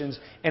PlayStations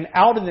and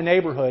out in the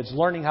neighborhoods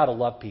learning how to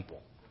love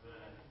people.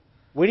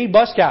 We need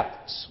bus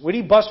captains. We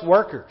need bus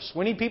workers.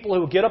 We need people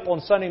who get up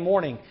on Sunday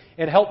morning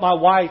and help my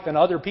wife and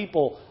other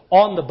people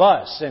on the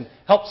bus and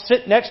help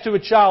sit next to a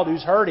child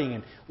who's hurting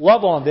and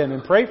love on them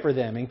and pray for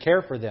them and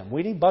care for them.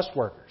 We need bus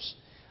workers.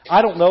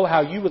 I don't know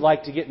how you would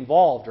like to get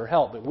involved or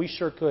help, but we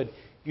sure could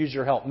use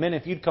your help. Men,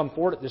 if you'd come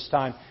forward at this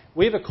time,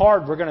 we have a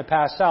card we're going to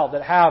pass out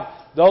that have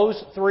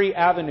those 3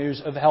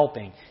 avenues of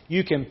helping.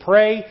 You can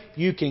pray,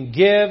 you can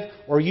give,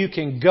 or you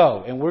can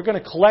go. And we're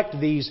going to collect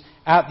these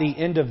at the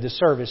end of the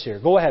service here.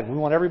 Go ahead. We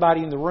want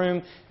everybody in the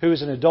room who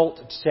is an adult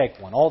to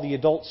take one. All the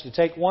adults to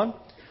take one.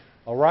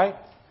 All right?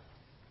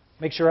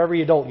 Make sure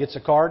every adult gets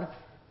a card.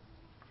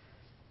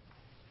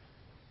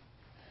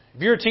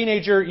 If you're a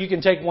teenager, you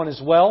can take one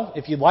as well.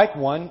 If you'd like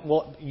one,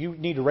 well, you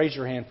need to raise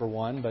your hand for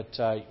one,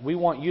 but we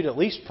want you to at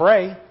least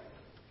pray.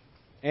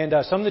 And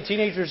some of the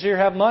teenagers here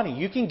have money.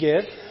 You can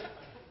give.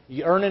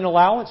 You earn an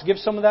allowance. Give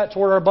some of that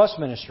toward our bus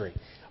ministry.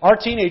 Our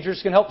teenagers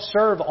can help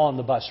serve on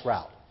the bus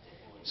route.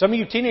 Some of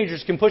you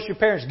teenagers can push your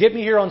parents. Get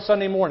me here on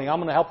Sunday morning. I'm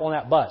going to help on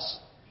that bus.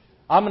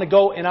 I'm going to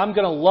go and I'm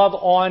going to love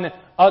on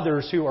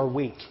others who are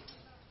weak.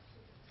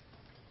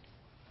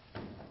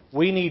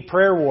 We need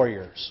prayer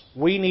warriors.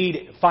 We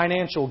need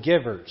financial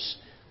givers.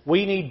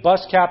 We need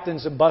bus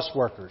captains and bus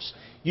workers.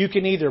 You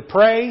can either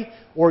pray,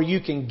 or you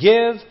can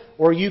give,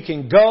 or you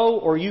can go,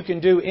 or you can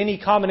do any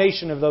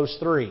combination of those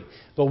 3.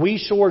 But we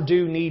sure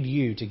do need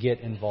you to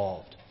get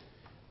involved.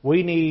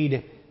 We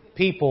need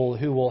people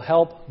who will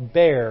help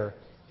bear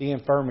the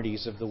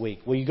infirmities of the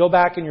weak. Will you go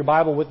back in your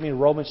Bible with me to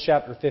Romans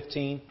chapter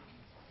 15?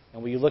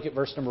 And will you look at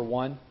verse number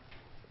 1?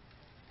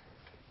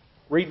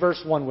 Read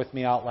verse 1 with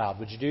me out loud.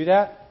 Would you do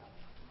that?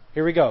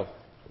 Here we go.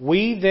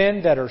 We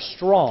then that are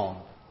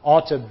strong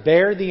ought to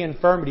bear the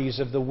infirmities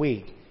of the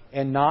weak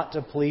and not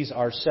to please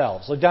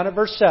ourselves. Look down at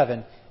verse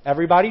 7.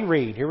 Everybody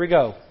read. Here we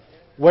go.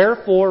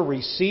 Wherefore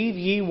receive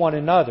ye one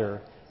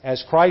another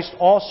as Christ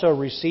also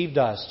received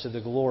us to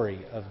the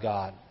glory of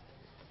God.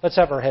 Let's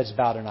have our heads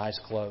bowed and eyes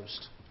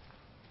closed.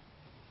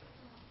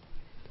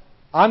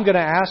 I'm going to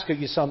ask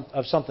you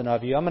something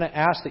of you. I'm going to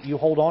ask that you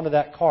hold on to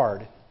that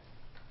card,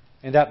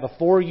 and that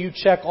before you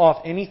check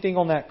off anything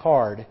on that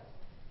card,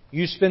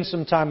 you spend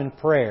some time in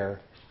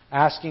prayer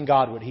asking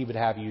God what He would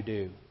have you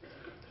do.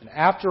 And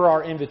after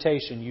our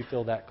invitation, you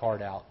fill that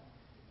card out.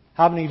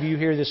 How many of you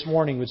here this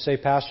morning would say,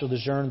 Pastor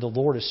Lejeune, the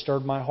Lord has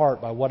stirred my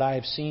heart by what I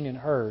have seen and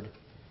heard.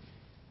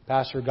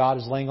 Pastor, God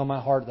is laying on my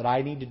heart that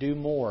I need to do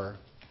more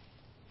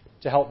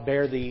to help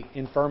bear the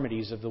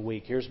infirmities of the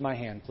weak. Here's my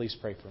hand. Please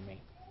pray for me.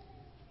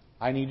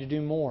 I need to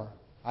do more.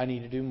 I need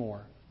to do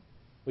more.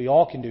 We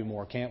all can do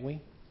more, can't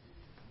we?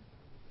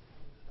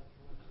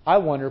 I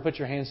wonder, put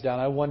your hands down,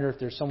 I wonder if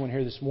there's someone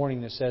here this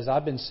morning that says,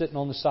 I've been sitting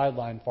on the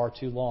sideline far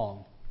too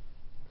long.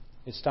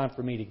 It's time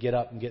for me to get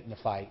up and get in the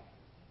fight.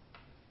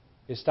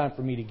 It's time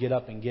for me to get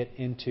up and get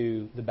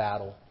into the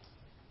battle.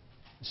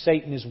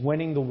 Satan is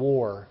winning the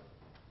war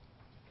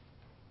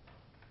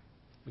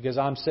because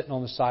I'm sitting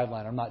on the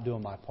sideline. I'm not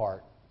doing my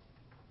part.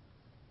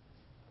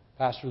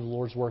 Pastor, the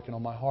Lord's working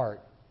on my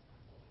heart.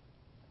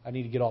 I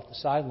need to get off the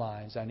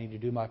sidelines. I need to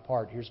do my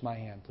part. Here's my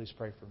hand. Please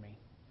pray for me.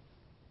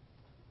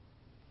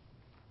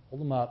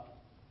 Hold them up.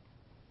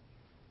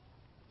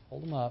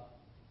 Hold them up.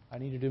 I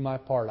need to do my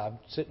part. I'm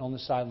sitting on the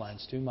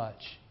sidelines too much.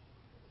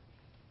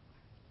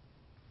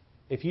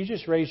 If you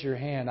just raise your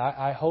hand,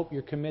 I hope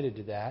you're committed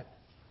to that.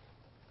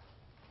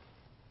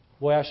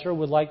 Boy, I sure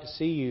would like to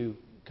see you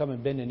come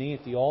and bend a knee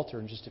at the altar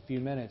in just a few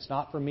minutes.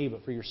 Not for me,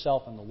 but for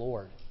yourself and the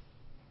Lord.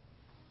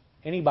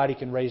 Anybody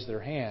can raise their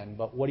hand,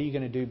 but what are you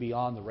going to do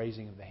beyond the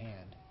raising of the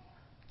hand?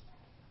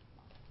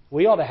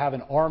 We ought to have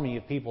an army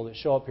of people that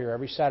show up here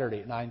every Saturday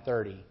at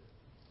 9:30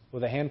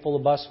 with a handful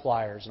of bus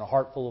flyers and a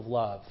heart full of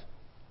love.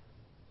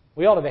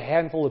 We ought to have a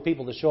handful of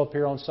people that show up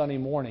here on Sunday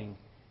morning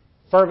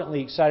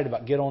fervently excited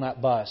about getting on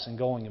that bus and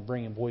going and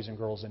bringing boys and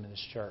girls into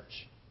this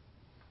church.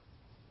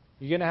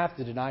 You're going to have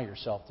to deny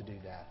yourself to do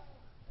that.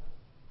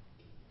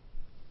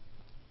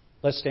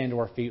 Let's stand to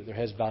our feet with our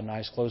heads bowed and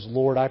eyes closed.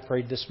 Lord, I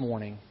prayed this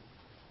morning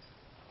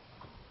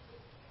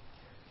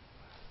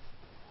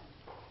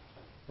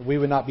that we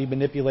would not be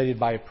manipulated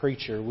by a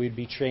preacher. We would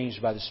be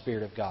changed by the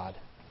Spirit of God.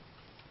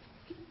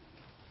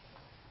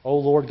 Oh,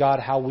 Lord God,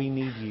 how we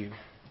need You.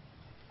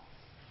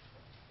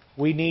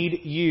 We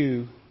need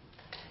You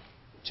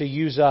to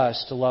use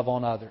us to love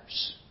on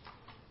others.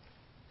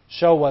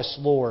 Show us,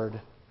 Lord,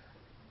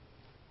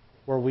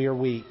 where we are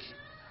weak.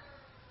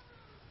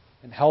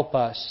 And help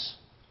us,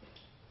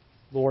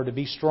 Lord, to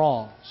be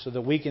strong so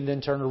that we can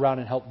then turn around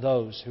and help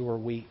those who are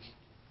weak.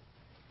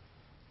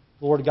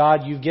 Lord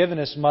God, You've given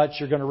us much.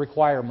 You're going to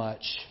require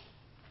much.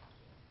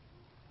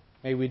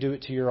 May we do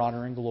it to Your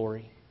honor and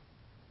glory.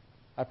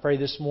 I pray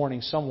this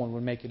morning someone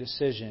would make a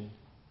decision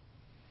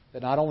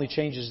that not only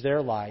changes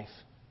their life,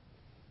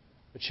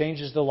 but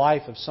changes the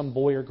life of some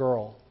boy or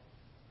girl,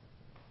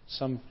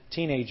 some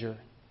teenager,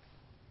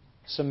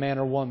 some man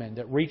or woman,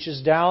 that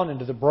reaches down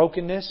into the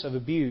brokenness of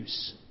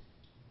abuse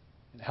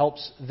and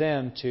helps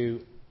them to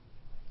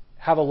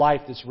have a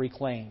life that's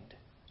reclaimed.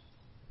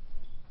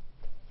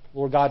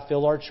 Lord God,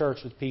 fill our church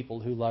with people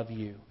who love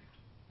You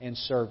and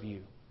serve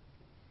You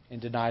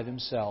and deny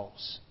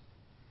themselves.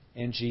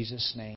 In Jesus' name.